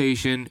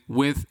consultation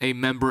with a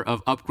member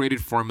of Upgraded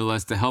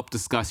Formulas to help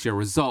discuss your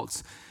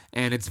results.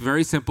 And it's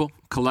very simple.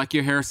 Collect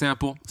your hair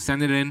sample,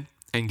 send it in,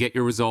 and get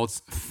your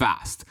results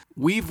fast.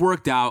 We've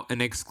worked out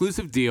an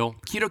exclusive deal,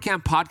 Keto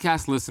Camp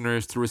podcast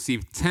listeners, to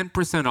receive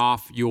 10%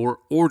 off your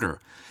order.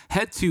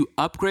 Head to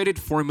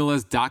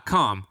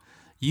upgradedformulas.com.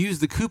 Use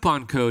the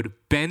coupon code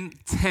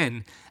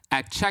BEN10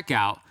 at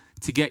checkout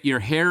to get your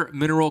hair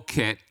mineral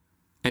kit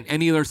and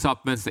any other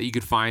supplements that you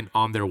could find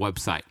on their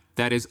website.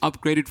 That is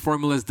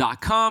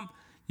upgradedformulas.com.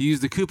 Use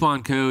the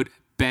coupon code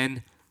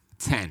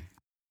BEN10.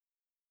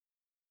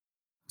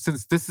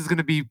 Since this is going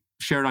to be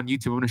shared on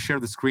YouTube, I'm going to share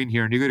the screen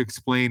here and you're going to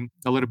explain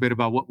a little bit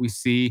about what we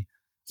see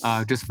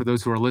just for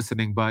those who are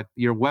listening. But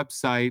your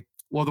website,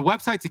 well, the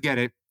website to get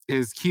it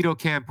is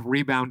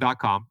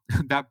ketocamprebound.com.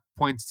 That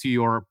points to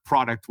your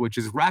product, which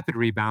is Rapid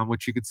Rebound,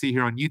 which you can see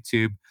here on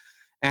YouTube.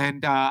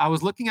 And I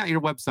was looking at your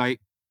website,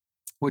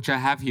 which I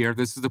have here.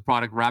 This is the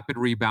product Rapid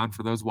Rebound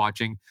for those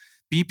watching.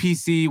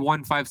 BPC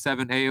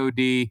 157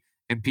 AOD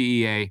and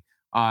PEA.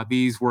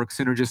 These work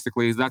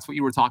synergistically. That's what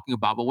you were talking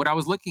about. But what I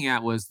was looking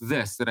at was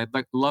this, that I'd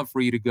love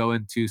for you to go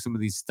into some of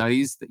these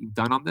studies that you've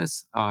done on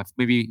this.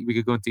 Maybe we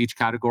could go into each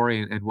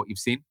category and what you've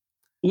seen.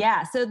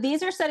 Yeah. So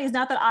these are studies,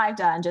 not that I've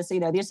done, just so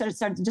you know, these are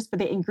just for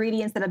the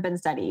ingredients that have been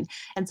studied.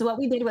 And so what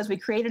we did was we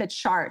created a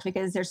chart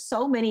because there's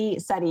so many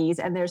studies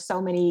and there's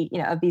so many,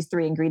 of these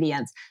three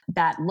ingredients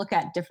that look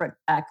at different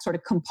sort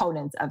of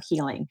components of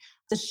healing.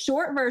 The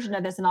short version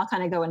of this, and I'll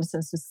kind of go into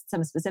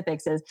some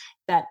specifics, is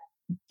that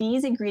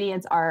these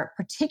ingredients are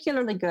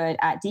particularly good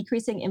at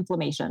decreasing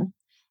inflammation.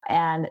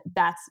 And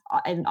that's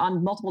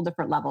on multiple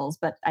different levels.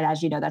 But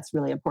as you know, that's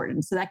really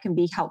important. So that can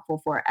be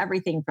helpful for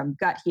everything from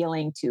gut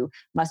healing to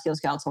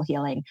musculoskeletal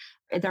healing.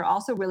 They're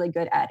also really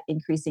good at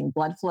increasing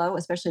blood flow,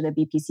 especially the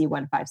BPC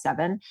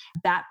 157.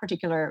 That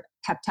particular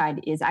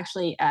peptide is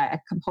actually a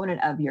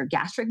component of your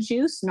gastric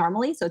juice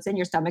normally. So it's in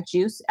your stomach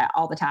juice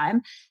all the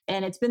time.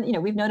 And it's been,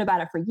 we've known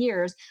about it for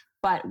years.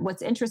 But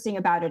what's interesting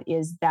about it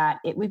is that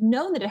we've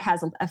known that it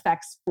has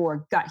effects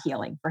for gut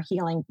healing, for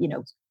healing,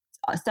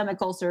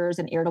 stomach ulcers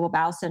and irritable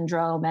bowel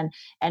syndrome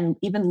and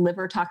even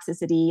liver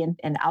toxicity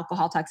and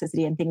alcohol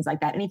toxicity and things like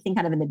that, anything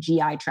kind of in the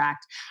GI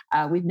tract.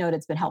 We've noted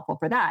it's been helpful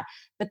for that.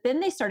 But then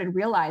they started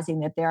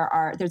realizing that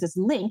there's this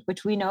link,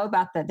 which we know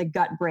about the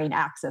gut-brain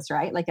axis,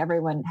 right? Like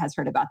everyone has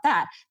heard about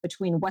that,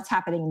 between what's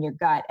happening in your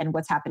gut and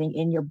what's happening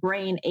in your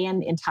brain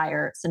and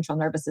entire central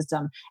nervous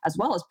system, as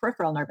well as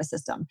peripheral nervous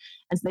system.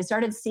 And so they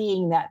started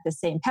seeing that the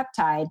same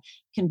peptide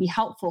can be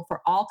helpful for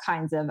all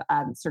kinds of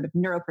sort of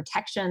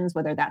neuroprotections,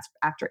 whether that's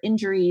after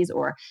injuries,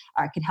 or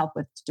it can help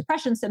with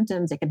depression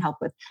symptoms. It can help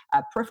with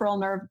peripheral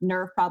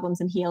nerve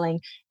problems and healing.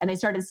 And they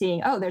started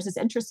seeing, oh, there's this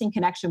interesting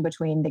connection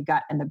between the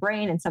gut and the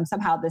brain, and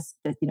somehow this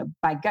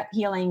by gut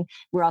healing,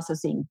 we're also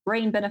seeing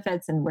brain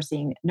benefits and we're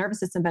seeing nervous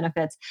system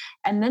benefits.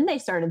 And then they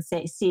started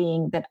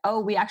seeing that, oh,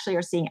 we actually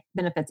are seeing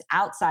benefits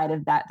outside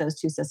of those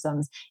two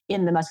systems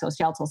in the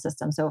musculoskeletal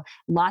system. So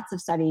lots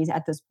of studies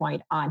at this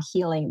point on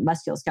healing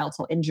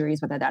musculoskeletal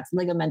injuries, whether that's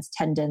ligaments,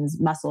 tendons,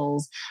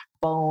 muscles,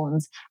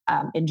 bones,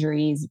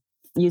 injuries,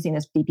 using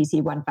this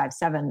BPC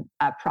 157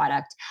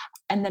 product.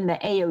 And then the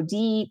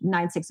AOD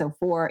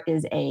 9604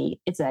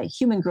 it's a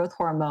human growth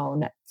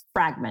hormone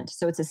fragment.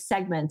 So it's a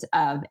segment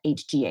of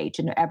HGH,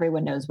 and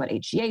everyone knows what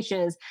HGH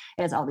is.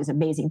 It has all these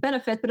amazing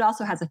benefits, but it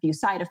also has a few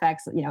side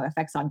effects,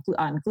 effects on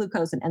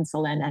glucose and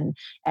insulin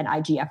and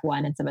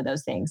IGF-1 and some of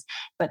those things.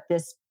 But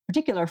this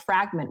particular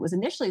fragment was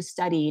initially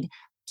studied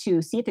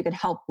to see if it could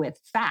help with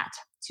fat,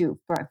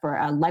 for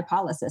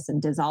lipolysis and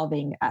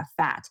dissolving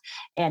fat.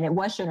 And it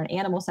was shown in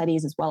animal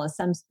studies as well as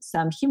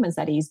some human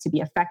studies to be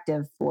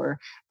effective for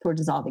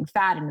dissolving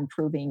fat and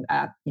improving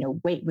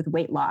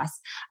weight loss.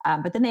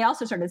 But then they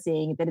also started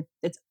seeing that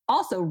it's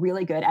also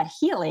really good at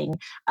healing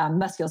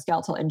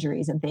musculoskeletal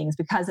injuries and things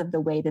because of the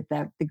way that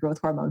the growth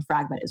hormone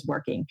fragment is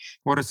working.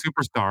 What a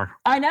superstar.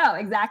 I know,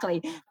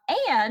 exactly.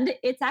 And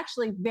it's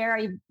actually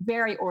very,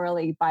 very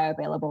orally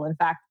bioavailable. In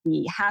fact,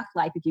 the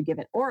half-life, if you give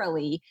it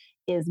orally,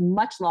 is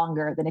much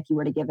longer than if you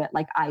were to give it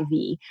like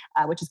IV,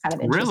 which is kind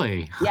of interesting.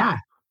 Really? Yeah.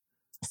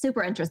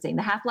 Super interesting.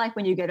 The half-life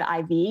when you go to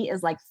IV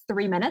is like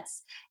 3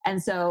 minutes.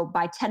 And so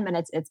by 10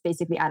 minutes, it's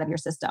basically out of your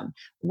system.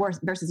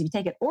 Versus if you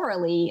take it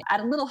orally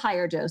at a little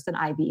higher dose than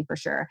IV for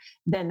sure,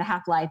 then the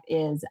half-life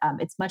is,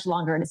 it's much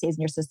longer and it stays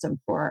in your system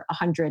for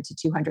 100 to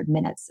 200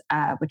 minutes,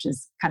 which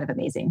is kind of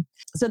amazing.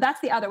 So that's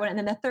the other one. And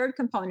then the third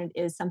component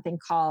is something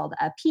called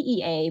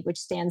PEA, which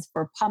stands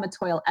for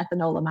palmitoyl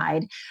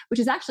ethanolamide, which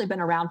has actually been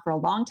around for a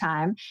long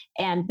time.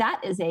 And that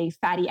is a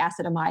fatty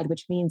acidamide,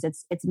 which means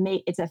it's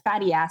a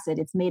fatty acid.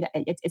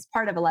 It's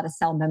part of a lot of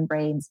cell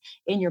membranes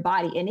in your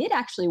body, and it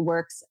actually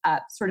works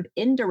sort of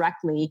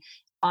indirectly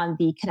on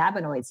the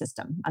cannabinoid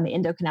system, on the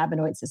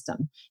endocannabinoid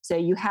system. So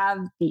you have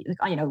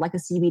like a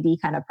CBD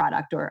kind of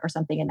product or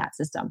something in that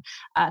system.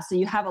 So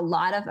you have a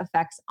lot of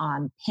effects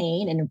on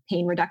pain and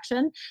pain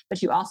reduction,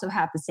 but you also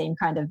have the same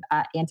kind of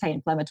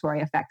anti-inflammatory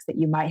effects that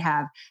you might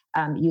have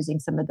using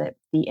some of the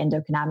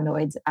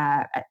endocannabinoids,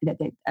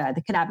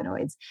 the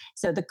cannabinoids.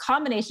 So the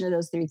combination of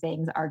those three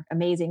things are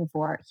amazing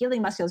for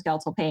healing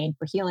musculoskeletal pain,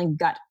 for healing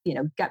gut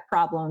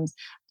problems,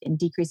 and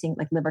decreasing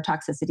like liver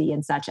toxicity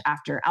and such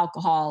after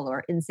alcohol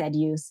or NSAID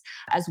use,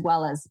 as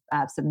well as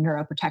some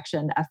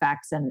neuroprotection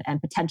effects and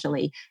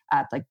potentially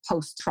like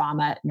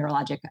post-trauma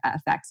neurologic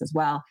effects as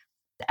well.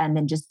 And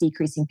then just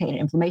decreasing pain and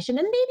inflammation,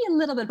 and maybe a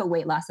little bit of a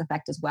weight loss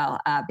effect as well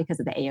because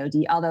of the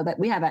AOD, although that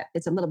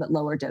it's a little bit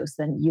lower dose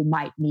than you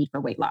might need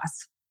for weight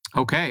loss.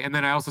 Okay. And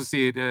then I also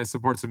see it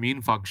supports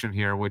immune function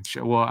here, which,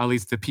 well, at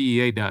least the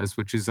PEA does,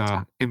 which is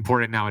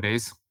important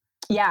nowadays.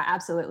 Yeah,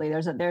 absolutely.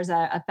 There's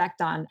a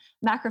effect on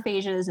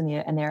macrophages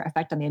and their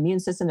effect on the immune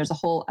system. There's a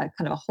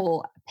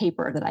whole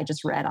paper that I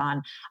just read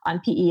on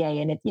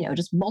PEA, and it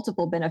just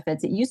multiple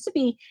benefits.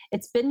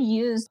 It's been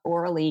used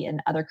orally in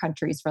other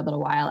countries for a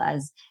little while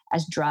as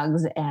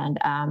drugs, and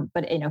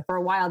but for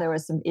a while there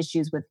was some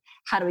issues with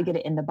how do we get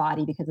it in the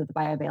body because of the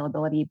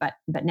bioavailability.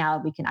 But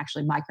now we can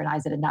actually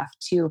micronize it enough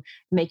to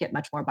make it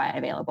much more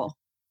bioavailable.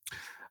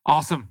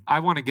 Awesome.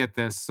 I want to get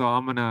this. So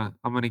I'm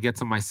gonna get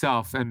some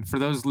myself. And for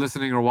those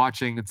listening or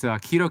watching, it's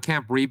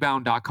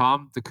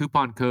ketocamprebound.com. The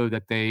coupon code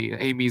that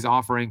Amy's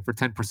offering for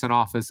 10%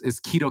 off is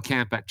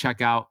ketocamp at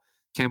checkout,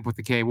 camp with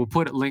the K. We'll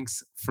put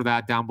links for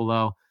that down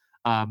below.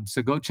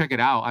 So go check it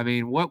out. I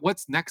mean,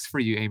 what's next for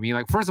you, Amy?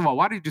 Like, first of all,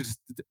 why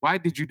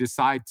did you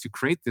decide to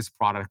create this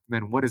product?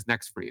 And then what is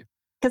next for you?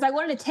 Because I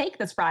wanted to take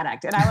this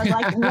product, and I was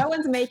like, no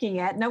one's making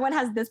it. No one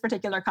has this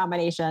particular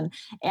combination,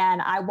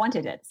 and I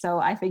wanted it. So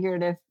I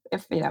figured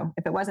if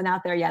it wasn't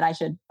out there yet, I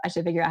should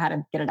figure out how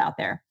to get it out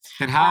there.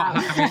 And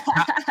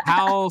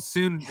how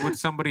soon would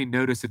somebody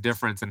notice a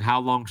difference, and how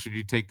long should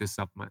you take this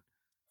supplement?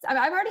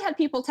 I've already had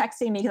people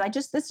texting me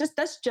because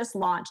this just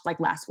launched like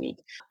last week.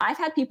 I've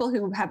had people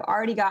who have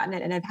already gotten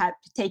it and have had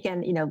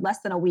taken, less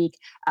than a week.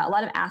 A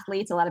lot of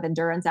athletes, a lot of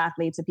endurance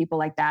athletes and people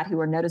like that who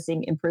are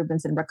noticing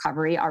improvements in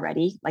recovery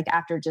already, like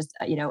after just,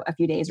 a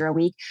few days or a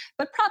week,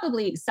 but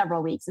probably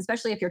several weeks,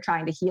 especially if you're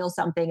trying to heal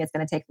something, it's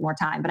going to take more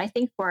time. But I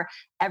think for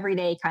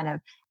everyday kind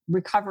of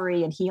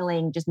recovery and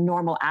healing, just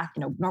normal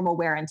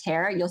wear and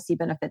tear, you'll see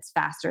benefits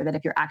faster than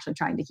if you're actually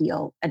trying to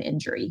heal an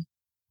injury.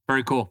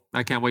 Very cool.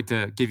 I can't wait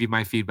to give you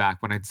my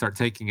feedback when I start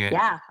taking it.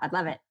 Yeah, I'd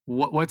love it.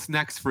 What's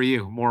next for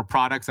you? More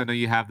products? I know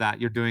you have that.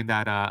 You're doing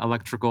that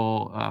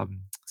electrical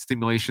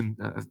stimulation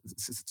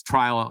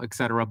trial, et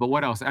cetera. But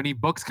what else? Any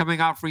books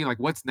coming out for you? Like,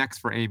 what's next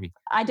for Amy?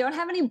 I don't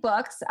have any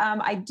books.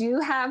 I do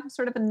have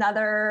sort of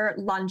another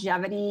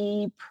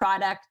longevity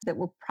product that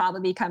will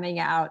probably be coming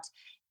out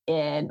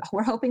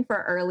we're hoping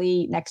for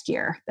early next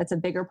year. That's a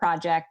bigger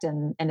project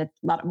and a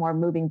lot more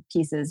moving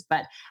pieces,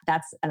 but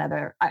that's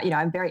another,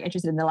 I'm very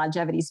interested in the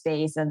longevity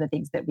space and the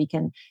things that we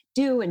can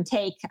do and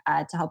take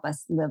to help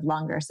us live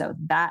longer. So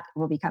that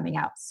will be coming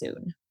out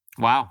soon.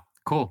 Wow.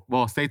 Cool.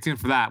 Well, stay tuned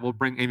for that. We'll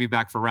bring Amy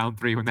back for round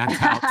 3 when that's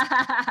out.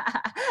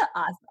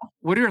 Awesome.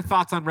 What are your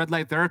thoughts on red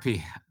light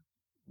therapy?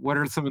 What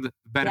are some of the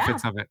Yeah.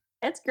 benefits of it?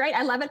 It's great.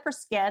 I love it for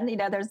skin.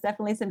 There's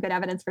definitely some good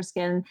evidence for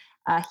skin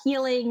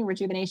healing,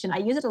 rejuvenation. I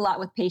use it a lot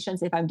with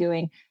patients if I'm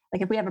doing,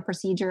 like if we have a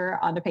procedure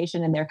on the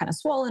patient and they're kind of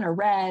swollen or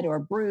red or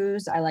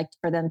bruised, I like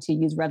for them to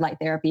use red light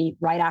therapy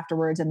right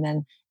afterwards and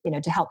then,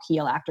 to help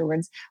heal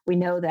afterwards. We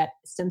know that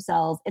stem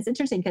cells, it's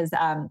interesting because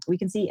we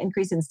can see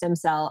increase in stem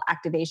cell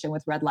activation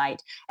with red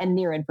light and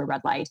near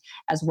infrared light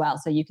as well.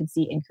 So you can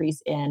see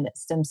increase in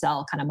stem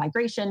cell kind of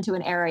migration to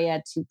an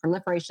area, to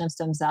proliferation of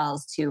stem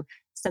cells, to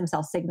stem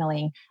cell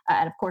signaling.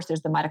 And of course,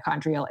 there's the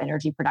mitochondrial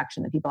energy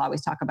production that people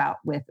always talk about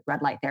with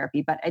red light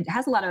therapy, but it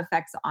has a lot of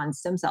effects on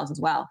stem cells as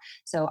well.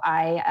 So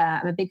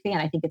I'm a big fan.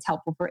 I think it's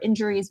helpful for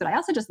injuries, but I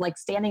also just like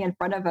standing in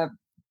front of a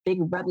big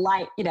red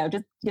light,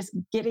 just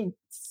getting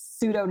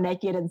pseudo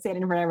naked and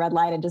standing in front of a red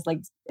light and just like,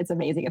 it's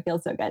amazing. It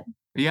feels so good.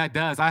 Yeah, it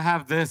does. I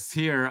have this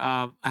here.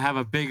 I have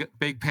a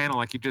big panel,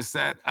 like you just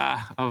said,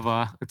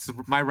 of it's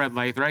my red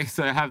light, right?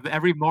 So I have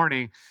every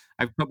morning.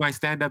 I put my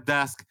stand-up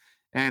desk,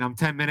 and I'm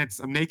 10 minutes.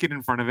 I'm naked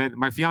in front of it.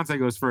 My fiance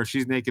goes first.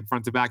 She's naked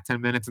front to back 10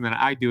 minutes, and then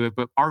I do it.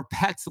 But our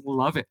pets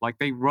love it. Like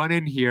they run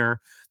in here,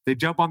 they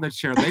jump on the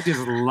chair. They just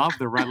love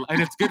the red light,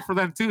 and it's good for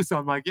them too. So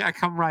I'm like, yeah,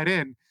 come right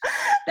in.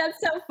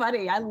 That's so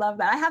funny. I love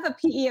that. I have a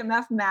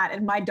PEMF mat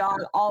and my dog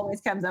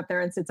always comes up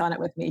there and sits on it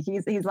with me.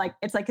 He's like,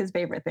 it's like his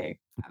favorite thing.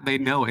 They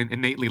know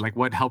innately like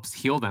what helps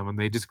heal them, and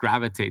they just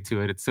gravitate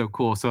to it. It's so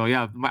cool. So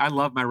yeah, I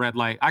love my red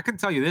light. I can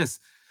tell you this: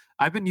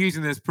 I've been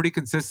using this pretty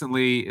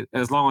consistently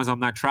as long as I'm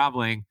not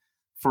traveling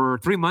for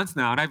 3 months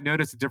now, and I've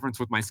noticed a difference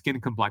with my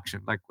skin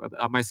complexion. Like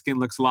my skin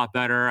looks a lot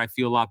better. I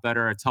feel a lot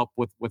better. It's helped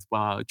with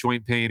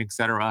joint pain,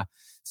 etc.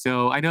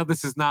 So I know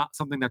this is not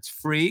something that's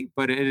free,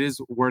 but it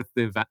is worth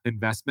the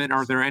investment.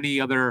 Are there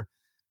any other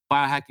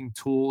biohacking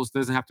tools?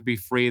 Doesn't have to be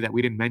free that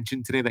we didn't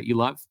mention today that you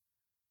love?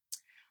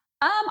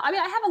 I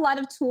have a lot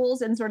of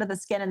tools in sort of the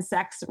skin and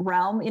sex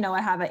realm.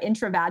 I have an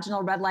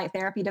intravaginal red light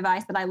therapy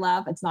device that I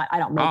love. It's not, I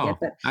don't make it,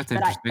 Oh, that's but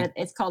interesting.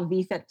 it's called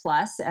VFit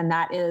Plus, and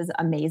that is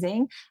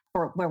amazing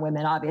for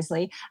women,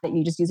 obviously, that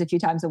you just use a few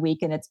times a week.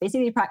 And it's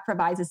basically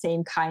provides the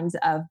same kinds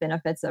of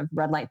benefits of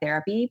red light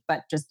therapy,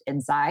 but just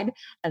inside.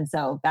 And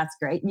so that's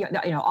great.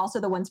 Also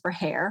the ones for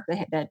hair,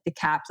 the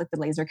caps, like the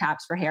laser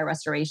caps for hair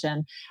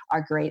restoration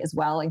are great as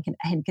well, and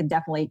can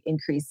definitely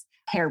increase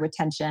hair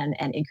retention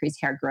and increase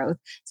hair growth.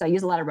 So I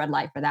use a lot of red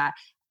light for that.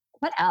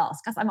 What else?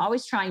 Because I'm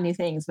always trying new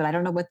things, but I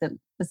don't know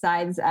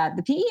besides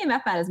the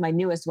PEMF mat is my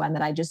newest one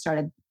that I just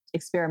started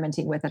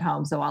experimenting with at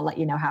home. So I'll let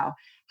you know how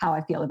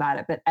I feel about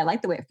it. But I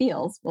like the way it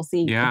feels. We'll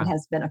see if Yeah, it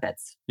has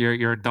benefits.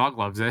 your dog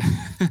loves it.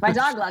 My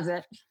dog loves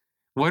it.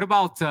 What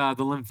about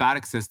the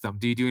lymphatic system?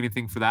 Do you do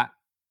anything for that?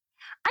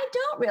 I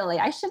don't really.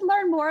 I should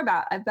learn more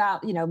about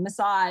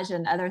massage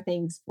and other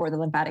things for the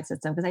lymphatic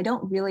system because I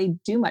don't really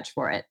do much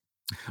for it.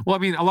 Well, I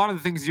mean, a lot of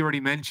the things you already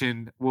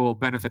mentioned will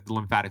benefit the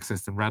lymphatic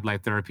system, red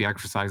light therapy,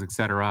 exercise,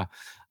 etc.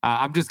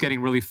 I'm just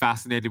getting really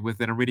fascinated with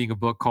it. I'm reading a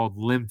book called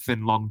Lymph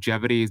and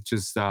Longevity. It's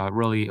just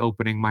really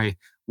opening my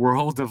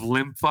world of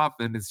lymph up,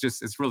 and it's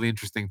really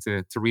interesting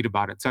to read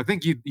about it. So I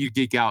think you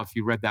geek out if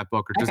you read that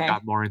book or just Okay.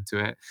 got more into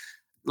it.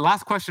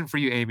 Last question for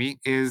you, Amy,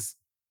 is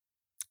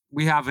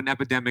we have an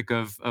epidemic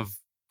of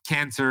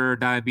cancer,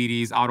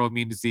 diabetes,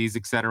 autoimmune disease,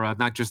 etc.,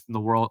 not just in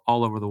the world,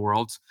 all over the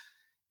world.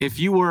 If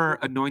you were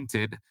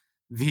anointed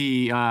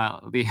the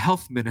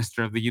health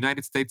minister of the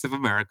United States of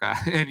America,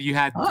 and Oh. you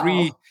had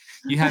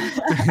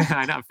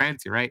I know,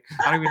 fancy, right?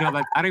 I don't even know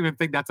that. I don't even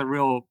think that's a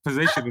real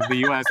position in the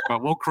U.S.,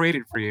 but we'll create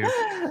it for you.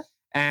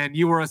 And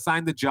you were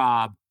assigned the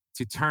job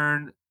to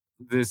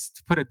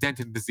put a dent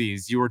in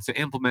disease. You were to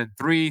implement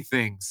 3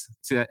 things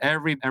to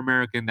every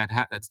American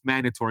that's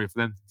mandatory for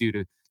them to do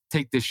to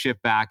take this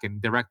ship back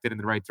and direct it in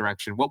the right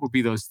direction. What would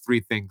be those 3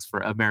 things for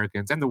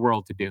Americans and the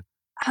world to do?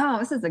 Oh,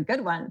 this is a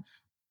good one.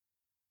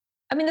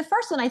 I mean, the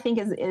first one I think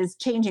is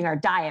changing our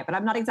diet, but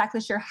I'm not exactly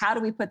sure how do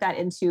we put that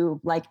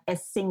into like a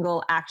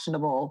single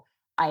actionable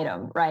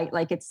item, right?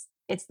 Like it's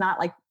not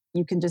like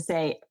you can just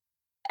say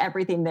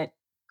everything that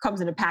comes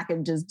in a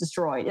package is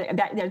destroyed.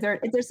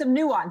 There's some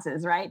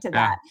nuances, right, to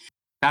Yeah. that.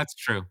 That's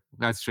true.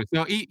 That's true.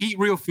 So eat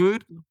real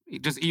food.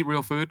 Just eat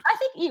real food. I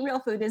think eat real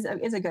food is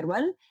a good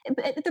one.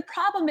 But the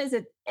problem is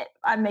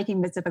I'm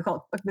making this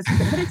difficult, but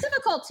it's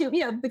difficult to,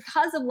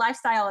 because of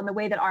lifestyle and the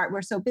way that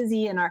we're so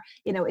busy and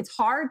it's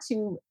hard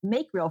to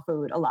make real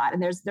food a lot.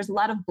 And there's a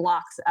lot of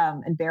blocks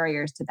and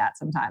barriers to that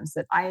sometimes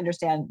that I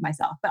understand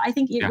myself. But I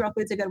think eat Yeah. real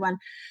food is a good one.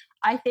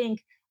 I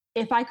think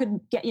if I could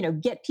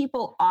get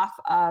people off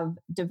of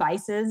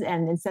devices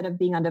and instead of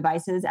being on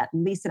devices, at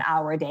least an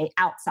hour a day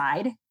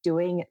outside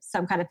doing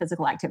some kind of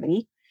physical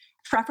activity,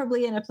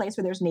 preferably in a place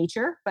where there's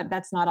nature, but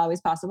that's not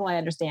always possible. I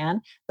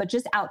understand, but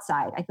just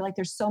outside. I feel like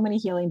there's so many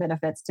healing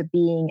benefits to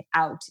being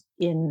out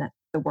in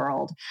the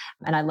world.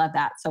 And I love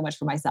that so much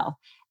for myself.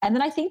 And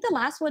then I think the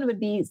last one would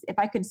be if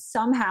I could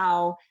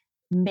somehow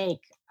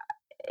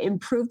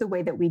improve the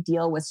way that we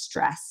deal with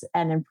stress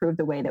and improve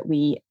the way that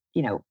we,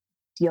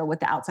 deal with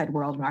the outside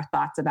world and our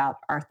thoughts about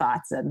our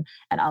thoughts and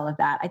all of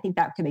that. I think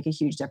that can make a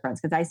huge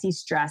difference because I see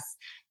stress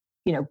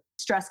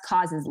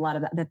causes a lot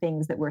of the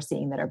things that we're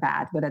seeing that are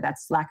bad, whether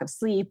that's lack of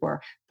sleep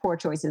or poor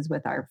choices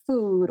with our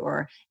food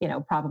or,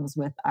 problems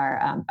with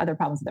our other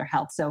problems with our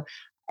health. So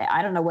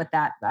I don't know what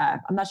I'm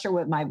not sure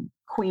what my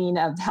queen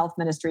of health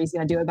ministry is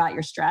going to do about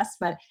your stress,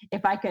 but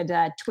if I could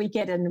tweak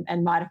it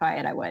and modify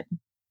it, I would.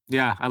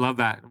 Yeah, I love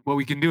that. What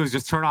we can do is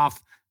just turn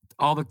off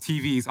all the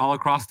TVs all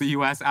across the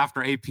US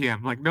after 8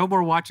 p.m. Like no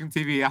more watching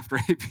TV after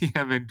 8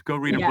 p.m. and go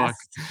read a book.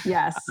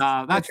 Yes.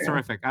 That's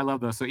terrific. I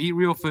love those. So eat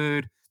real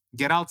food,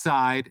 get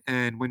outside.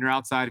 And when you're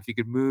outside, if you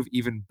could move,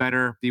 even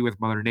better, be with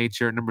Mother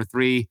Nature. Number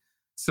 3,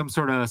 some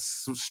sort of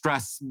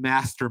stress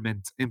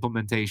masterment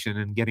implementation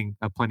and getting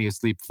plenty of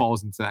sleep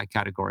falls into that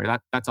category.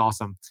 That's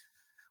awesome.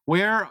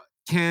 Where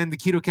can the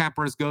Keto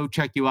Campers go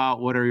check you out?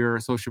 What are your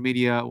social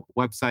media,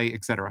 website,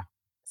 etc.?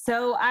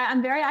 So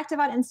I'm very active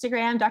on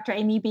Instagram, Dr.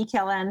 Amy B.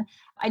 Killen.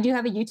 I do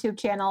have a YouTube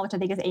channel, which I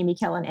think is Amy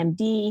Killen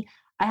MD.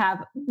 I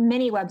have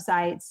many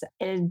websites.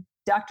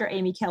 Dr.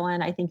 Amy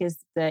Killen, I think, is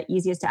the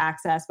easiest to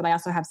access, but I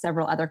also have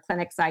several other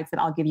clinic sites that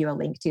I'll give you a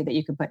link to that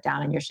you can put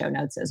down in your show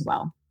notes as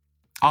well.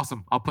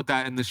 Awesome. I'll put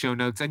that in the show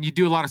notes. And you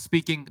do a lot of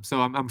speaking.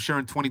 So I'm sure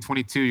in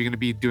 2022, you're going to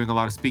be doing a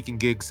lot of speaking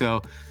gigs.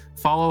 So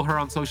follow her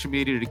on social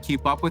media to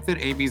keep up with it.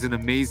 Amy's an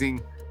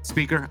amazing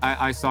speaker.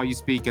 I saw you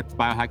speak at the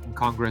Biohacking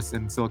Congress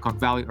in Silicon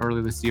Valley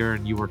earlier this year,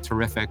 and you were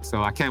terrific.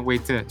 So I can't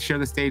wait to share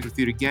the stage with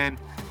you again.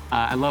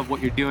 I love what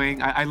you're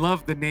doing. I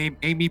love the name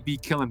Amy B.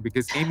 Killen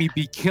because Amy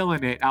be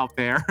killing it out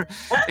there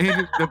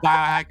in the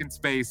biohacking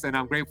space. And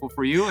I'm grateful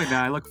for you. And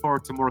I look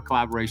forward to more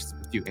collaborations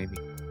with you, Amy.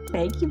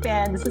 Thank you,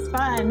 Ben. This is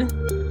fun.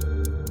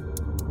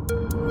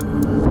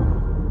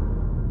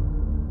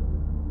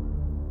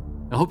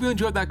 I hope you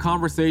enjoyed that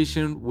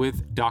conversation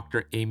with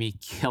Dr. Amy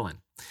Killen.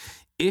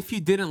 If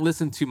you didn't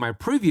listen to my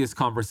previous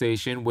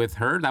conversation with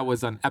her, that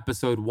was on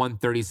episode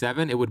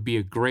 137. It would be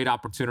a great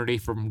opportunity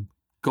from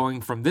going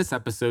from this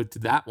episode to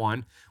that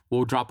one.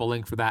 We'll drop a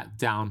link for that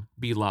down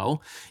below.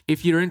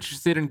 If you're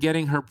interested in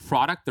getting her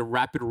product, the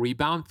Rapid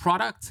Rebound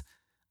product,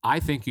 I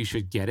think you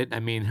should get it. I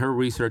mean, her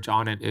research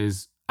on it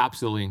is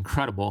absolutely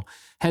incredible.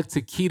 Head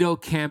to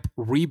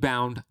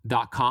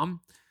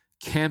ketocamprebound.com.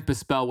 Camp is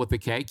spelled with a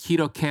K,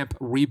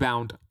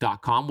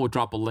 ketocamprebound.com. We'll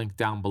drop a link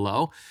down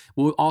below.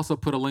 We'll also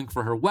put a link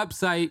for her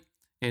website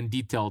and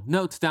detailed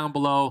notes down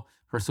below.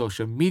 Her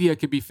social media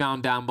could be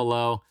found down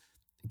below.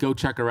 Go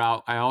check her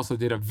out. I also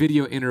did a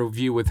video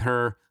interview with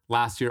her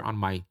last year on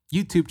my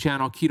YouTube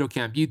channel, Keto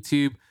Camp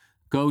YouTube.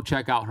 Go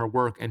check out her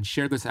work and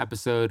share this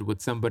episode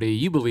with somebody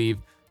you believe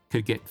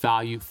could get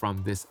value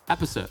from this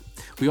episode.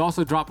 We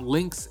also drop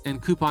links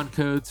and coupon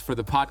codes for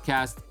the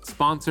podcast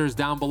sponsors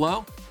down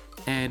below.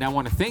 And I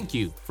want to thank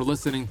you for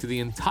listening to the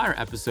entire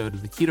episode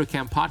of the Keto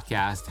Camp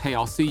podcast. Hey,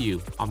 I'll see you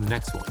on the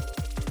next one.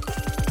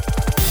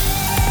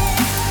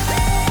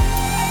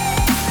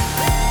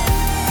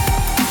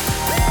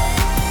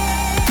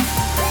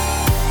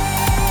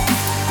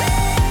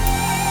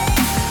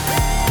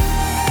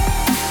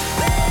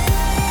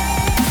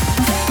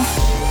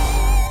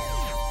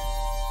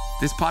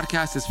 This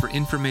podcast is for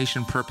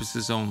information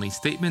purposes only.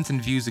 Statements and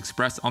views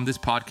expressed on this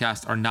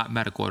podcast are not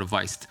medical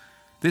advice.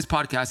 This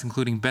podcast,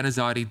 including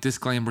Benazati,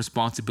 disclaim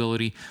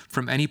responsibility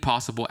from any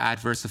possible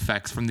adverse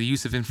effects from the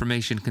use of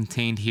information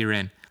contained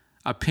herein.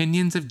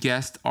 Opinions of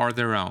guests are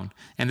their own,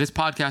 and this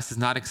podcast does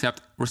not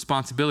accept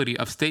responsibility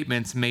of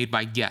statements made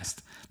by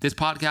guests. This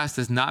podcast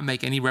does not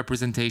make any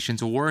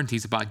representations or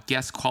warranties about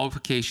guests'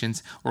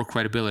 qualifications or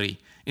credibility.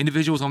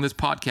 Individuals on this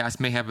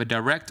podcast may have a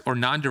direct or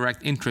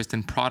non-direct interest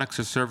in products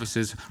or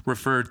services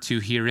referred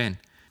to herein.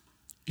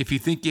 If you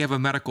think you have a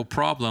medical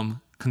problem,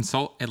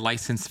 consult a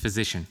licensed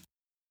physician.